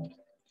pressure.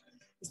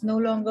 It's no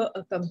longer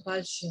a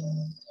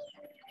compulsion.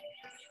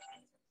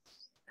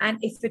 And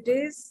if it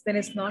is, then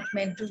it's not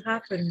meant to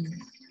happen.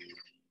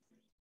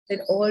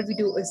 Then all we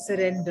do is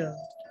surrender.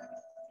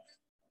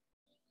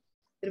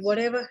 That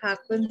whatever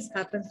happens,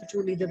 happens for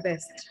truly the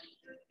best.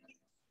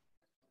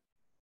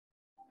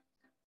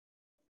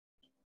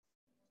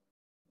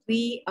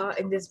 We are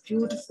in this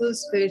beautiful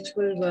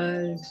spiritual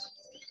world,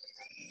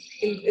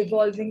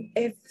 evolving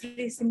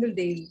every single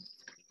day,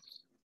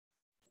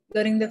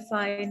 learning the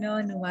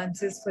finer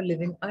nuances for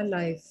living our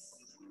life,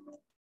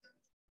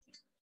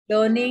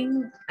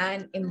 learning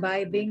and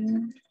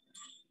imbibing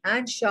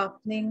and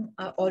sharpening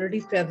our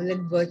already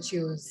prevalent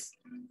virtues,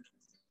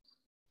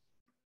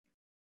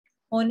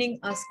 honing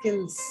our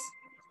skills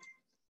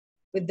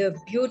with the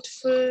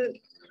beautiful,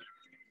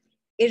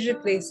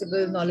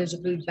 irreplaceable,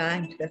 knowledgeable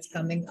bank that's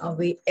coming our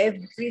way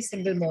every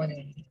single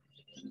morning.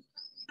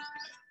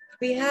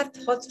 We have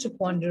thoughts to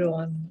ponder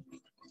on.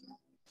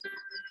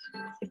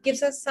 It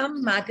gives us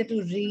some matter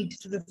to read,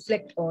 to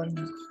reflect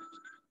on.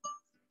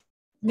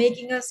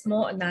 making us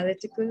more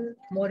analytical,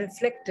 more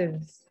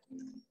reflective,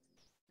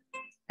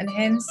 and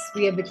hence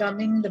we are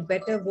becoming the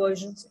better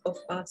versions of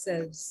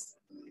ourselves.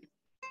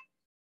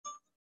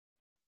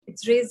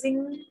 It's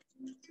raising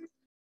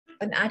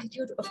an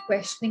attitude of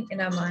questioning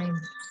in our mind,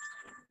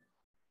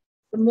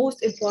 the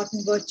most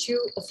important virtue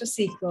of a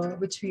seeker,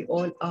 which we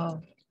all are.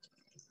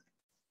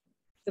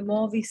 The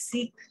more we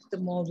seek, the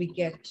more we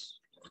get.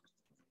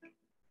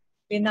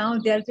 We're now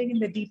delving in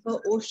the deeper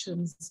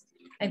oceans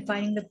and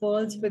finding the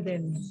pearls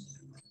within.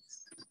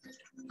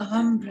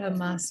 Aham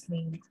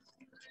Brahmasmi.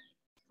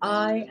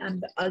 I am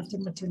the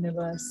ultimate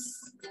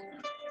universe.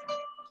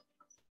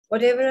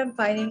 Whatever I'm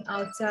finding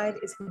outside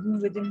is hidden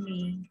within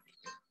me.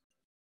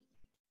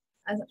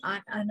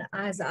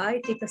 As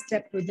I take a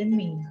step within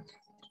me,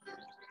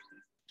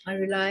 I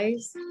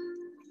realize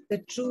the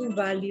true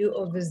value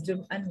of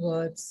wisdom and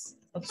words,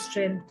 of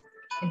strength,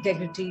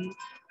 integrity,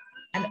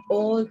 and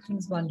all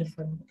things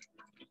wonderful.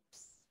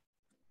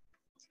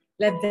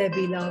 Let there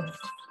be love.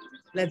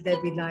 Let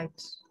there be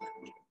light.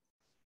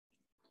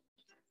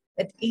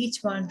 Let each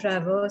one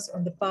traverse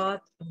on the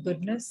path of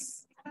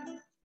goodness,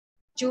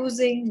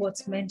 choosing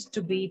what's meant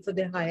to be for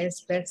their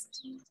highest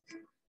best,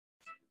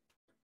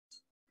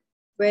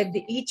 where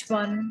each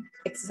one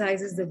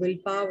exercises the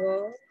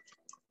willpower,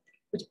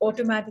 which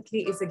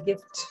automatically is a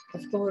gift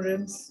of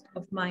coherence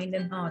of mind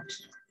and heart,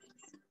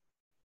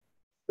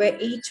 where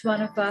each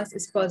one of us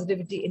is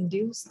positivity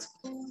induced,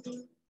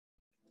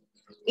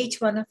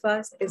 each one of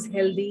us is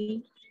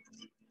healthy,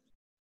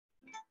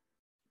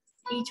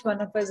 each one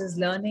of us is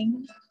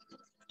learning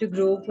to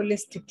grow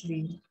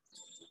holistically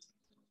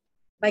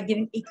by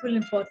giving equal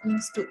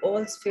importance to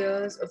all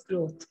spheres of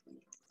growth.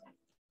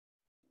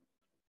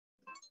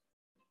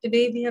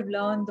 Today we have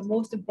learned the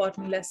most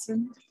important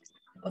lesson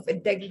of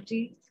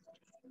integrity,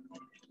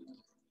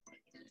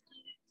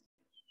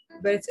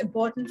 where it's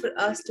important for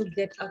us to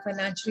get our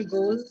financial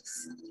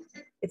goals.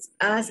 It's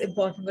as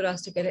important for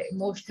us to get our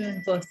emotional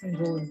and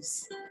personal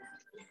goals.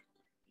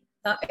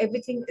 Now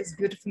everything is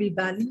beautifully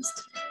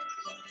balanced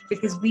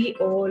because we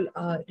all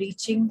are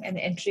reaching and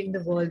entering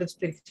the world of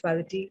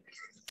spirituality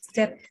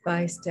step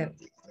by step,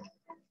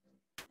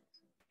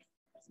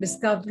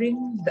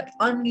 discovering the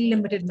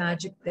unlimited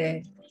magic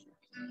there.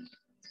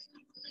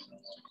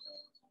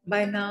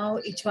 By now,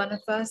 each one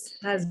of us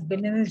has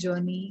been in a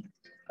journey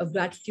of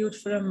gratitude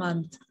for a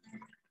month,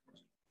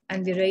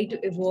 and we're ready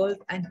to evolve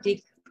and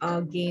take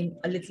our game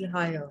a little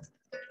higher.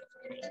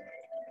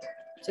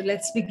 So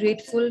let's be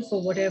grateful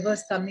for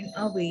whatever's coming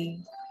our way,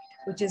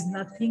 which is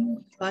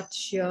nothing but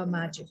sheer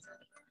magic.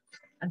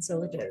 And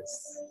so it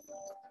is.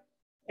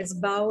 Let's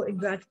bow in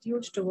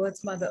gratitude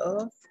towards Mother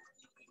Earth,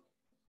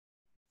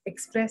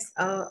 express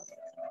our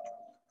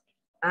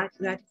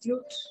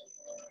gratitude,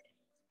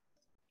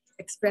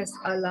 express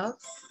our love,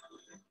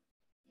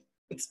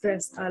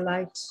 express our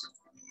light,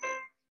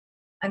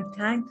 and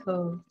thank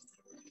her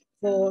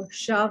for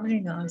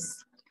showering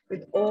us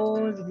with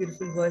all the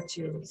beautiful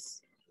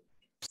virtues,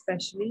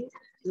 especially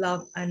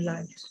love and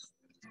light.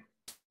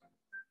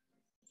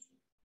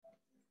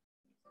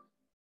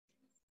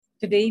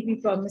 Today we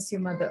promise you,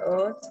 Mother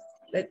Earth,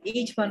 that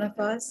each one of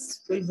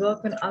us will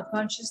work on our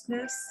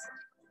consciousness,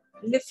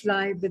 live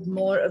life with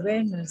more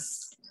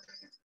awareness,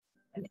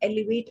 and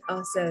elevate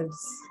ourselves.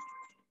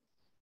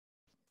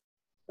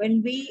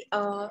 When we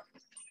are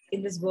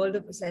in this world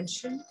of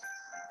ascension,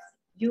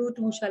 you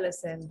too shall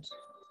ascend,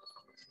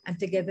 and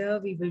together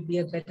we will be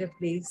a better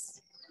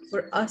place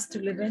for us to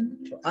live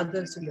in, for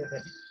others to live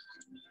in.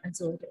 And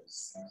so it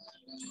is.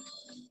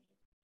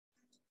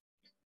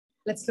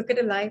 Let's look at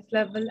a life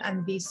level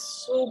and be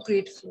so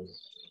grateful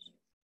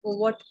for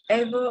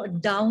whatever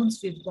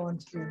downs we've gone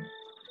through.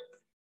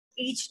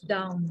 Each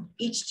down,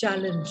 each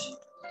challenge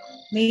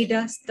made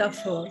us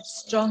tougher,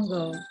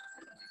 stronger,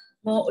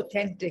 more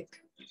authentic.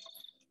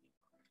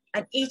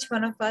 And each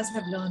one of us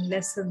have learned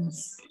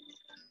lessons,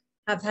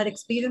 have had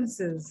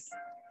experiences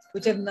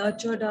which have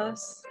nurtured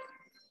us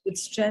with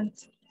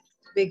strength,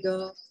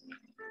 vigor,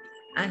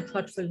 and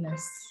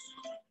thoughtfulness.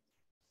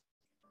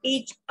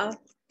 Each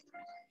up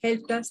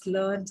helped us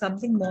learn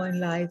something more in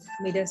life,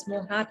 made us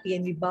more happy,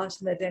 and we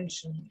basked in the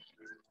attention.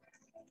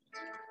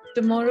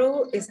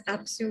 Tomorrow is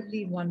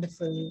absolutely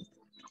wonderful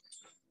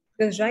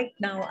because right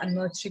now I'm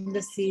nurturing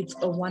the seeds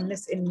of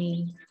oneness in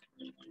me,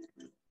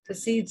 the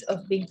seeds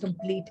of being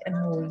complete and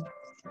whole.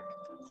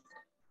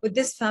 With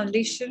this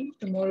foundation,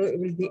 tomorrow it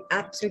will be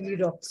absolutely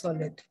rock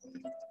solid.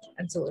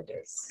 And so it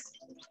is.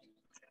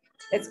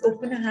 Let's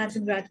open our hands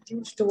in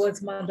gratitude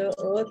towards Mother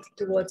Earth,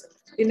 towards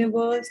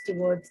universe,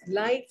 towards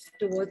life,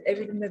 towards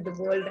everything that the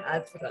world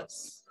has for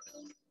us.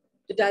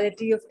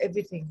 Totality of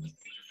everything.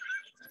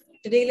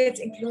 Today, let's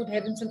include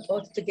heavens and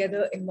earth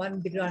together in one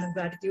big round of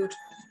gratitude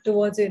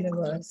towards the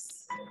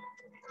universe.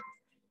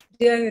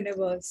 Dear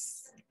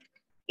universe,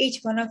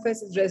 each one of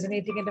us is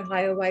resonating at a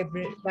higher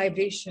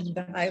vibration,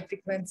 the higher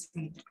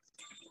frequency.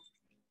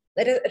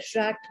 Let us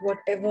attract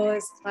whatever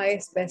is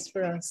highest best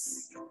for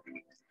us.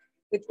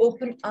 With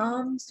open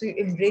arms, we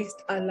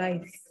embraced our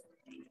life.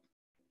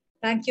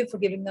 Thank you for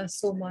giving us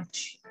so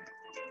much.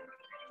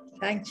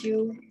 Thank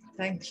you,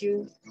 Thank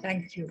you.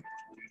 Thank you.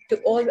 To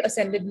all the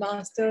ascended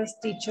masters,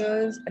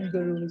 teachers, and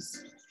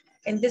gurus,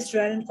 in this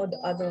realm or the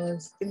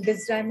others, in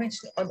this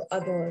dimension or the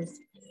others,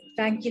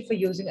 thank you for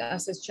using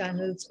us as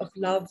channels of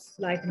love,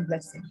 light, and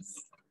blessings.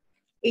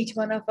 Each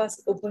one of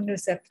us open,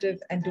 receptive,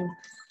 and to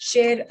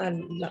share our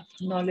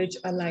knowledge,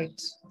 our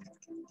light.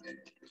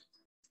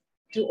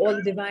 To all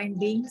the divine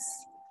beings,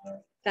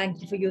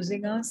 thank you for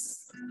using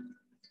us.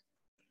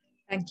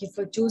 Thank you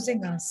for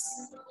choosing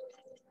us.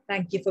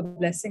 Thank you for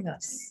blessing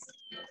us.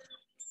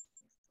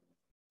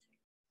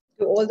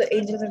 To all the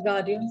angels and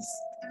guardians,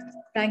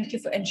 thank you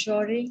for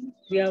ensuring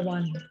we are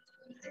one.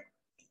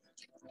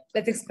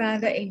 Let's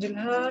expand our angel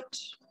heart.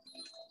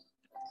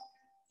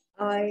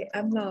 I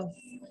am love.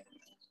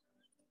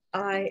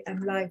 I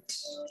am light.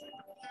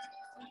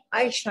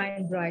 I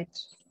shine bright,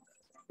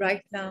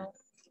 right now,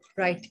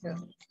 right here.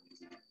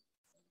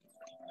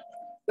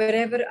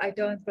 Wherever I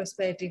turn,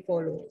 prosperity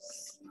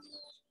follows.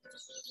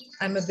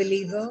 I'm a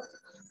believer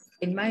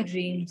in my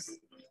dreams,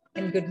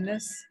 in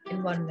goodness,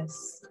 in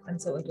oneness, and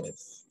so it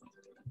is.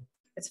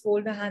 Let's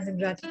fold our hands in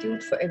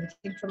gratitude for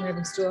everything from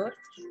heavens to earth.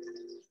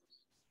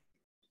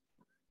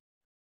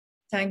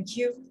 Thank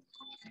you,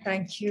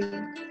 thank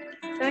you,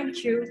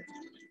 thank you.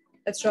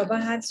 Let's rub our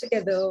hands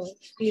together,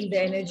 feel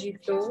the energy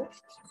flow,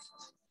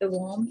 the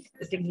warmth,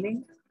 the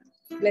tingling.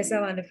 Bless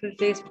our wonderful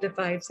face with the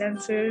 5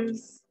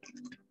 senses,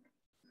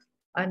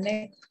 our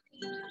neck,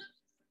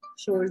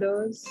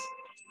 shoulders,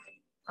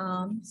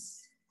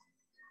 arms,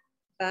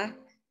 back,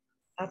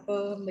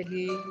 upper,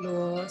 middle,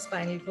 lower,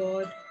 spinal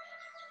cord,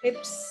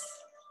 hips,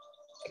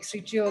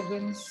 excretory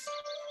organs,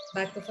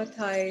 back of our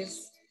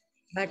thighs,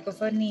 back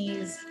of our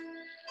knees,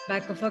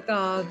 back of our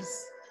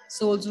calves,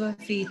 soles of our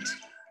feet,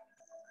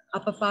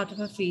 upper part of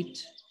our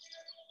feet,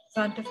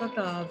 front of our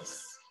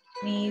calves,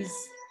 knees,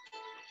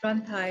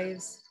 front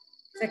thighs,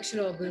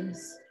 sexual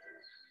organs,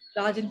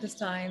 large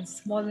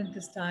intestines, small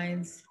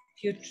intestines,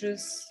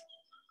 uterus,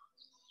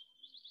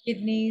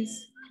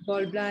 kidneys,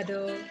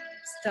 gallbladder,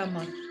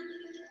 stomach.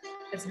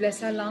 Let's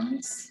bless our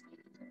lungs.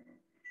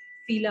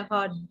 Feel our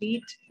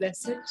heartbeat,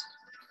 bless it.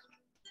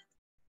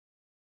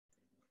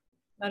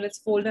 Now let's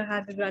fold our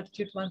hands in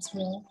gratitude once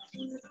more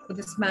for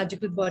this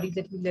magical body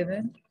that we live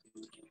in,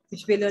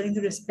 which we're learning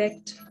to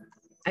respect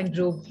and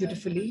grow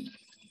beautifully.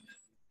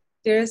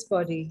 Dearest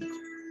body,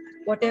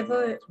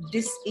 whatever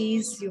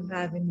dis-ease you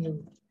have in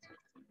you,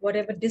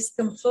 whatever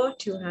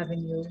discomfort you have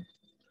in you,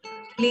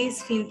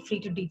 please feel free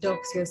to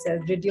detox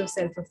yourself, rid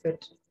yourself of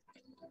it.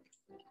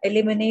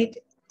 Eliminate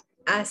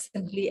as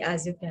simply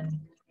as you can.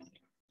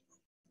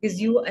 Because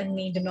you and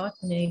me do not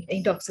need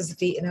any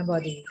toxicity in our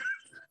body.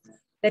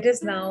 Let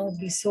us now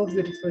be so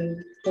beautiful,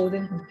 whole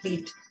and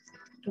complete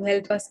to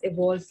help us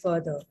evolve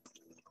further.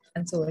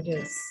 And so it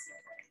is.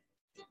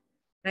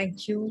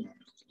 Thank you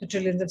to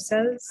trillions of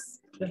cells,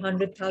 the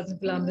 100,000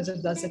 kilometers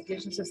of blood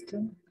circulation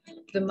system,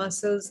 the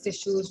muscles,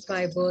 tissues,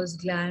 fibers,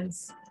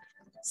 glands,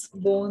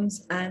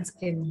 bones, and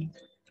skin.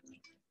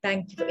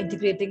 Thank you for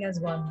integrating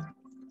as one.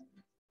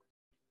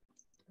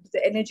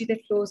 The energy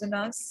that flows in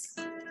us,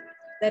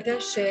 let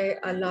us share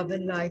our love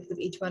and light with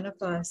each one of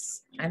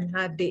us and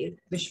have the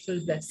wishful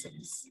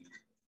blessings.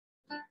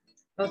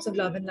 Lots of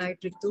love and light,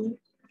 Ritu,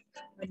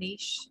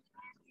 Manish,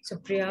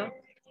 Supriya,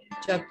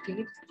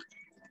 Jagpreet,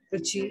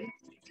 Ruchi,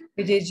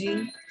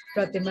 Vijayji,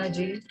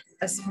 Pratimaji,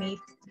 Asmeet,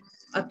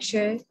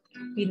 Akshay,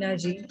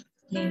 Pinaji,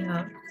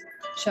 Neha,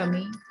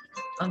 Shami,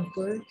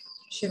 Ankur,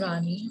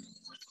 Shivani,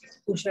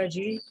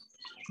 Ushaji,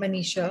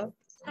 Manisha,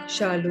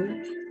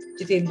 Shalu,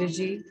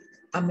 Jitendraji,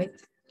 Amit,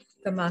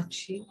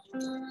 Kamakshi,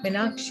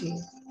 Meenakshi,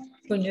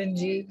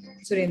 Kunjanji,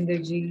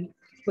 Surendraji,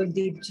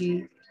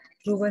 Kuldeepji,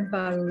 Dhruvan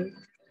Parul,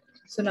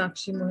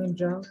 Sonakshi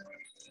Mohindra,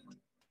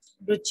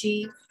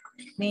 Ruchi,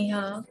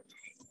 Neha,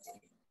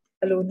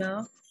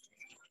 Alona,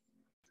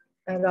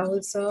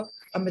 Rahul sir,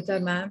 Amrita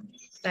ma'am,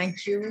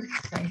 thank you,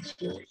 thank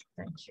you,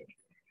 thank you.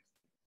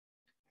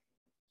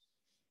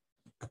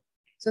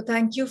 So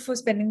thank you for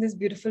spending this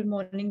beautiful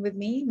morning with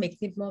me,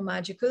 making it more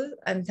magical.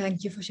 And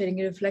thank you for sharing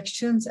your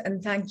reflections.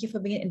 And thank you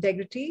for being in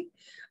integrity.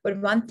 But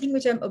one thing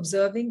which I'm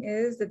observing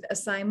is that the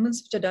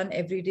assignments which are done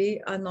every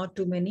day are not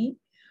too many.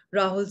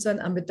 Rahul and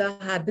Amrita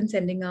have been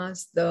sending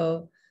us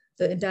the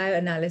entire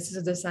analysis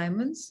of the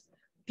assignments.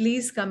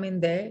 Please come in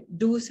there.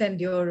 Do send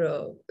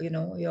your,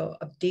 your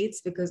updates,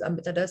 because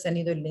Amrita does send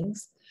you the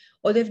links.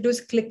 All they have to do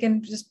is click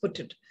and just put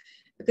it,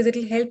 because it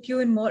will help you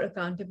in more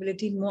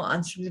accountability, more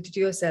answerability to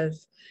yourself.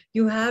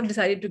 You have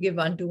decided to give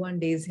 1-to-1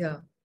 days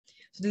here.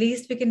 So the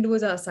least we can do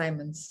is our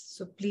assignments.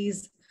 So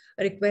please,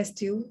 I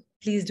request you,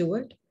 please do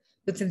it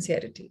with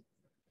sincerity.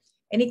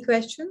 Any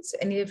questions,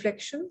 any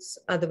reflections?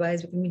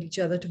 Otherwise, we can meet each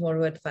other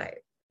tomorrow at 5.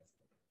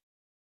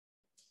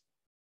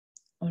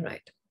 All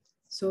right.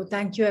 So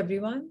thank you,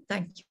 everyone.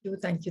 Thank you,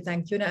 thank you,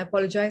 thank you. And I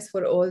apologize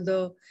for all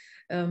the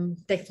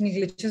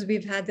technical glitches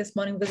we've had this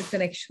morning with the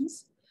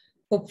connections.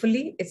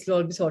 Hopefully, it'll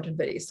all be sorted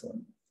very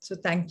soon. So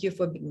thank you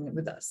for being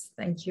with us.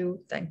 Thank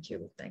you, thank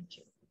you, thank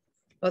you.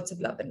 Lots of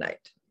love and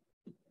light.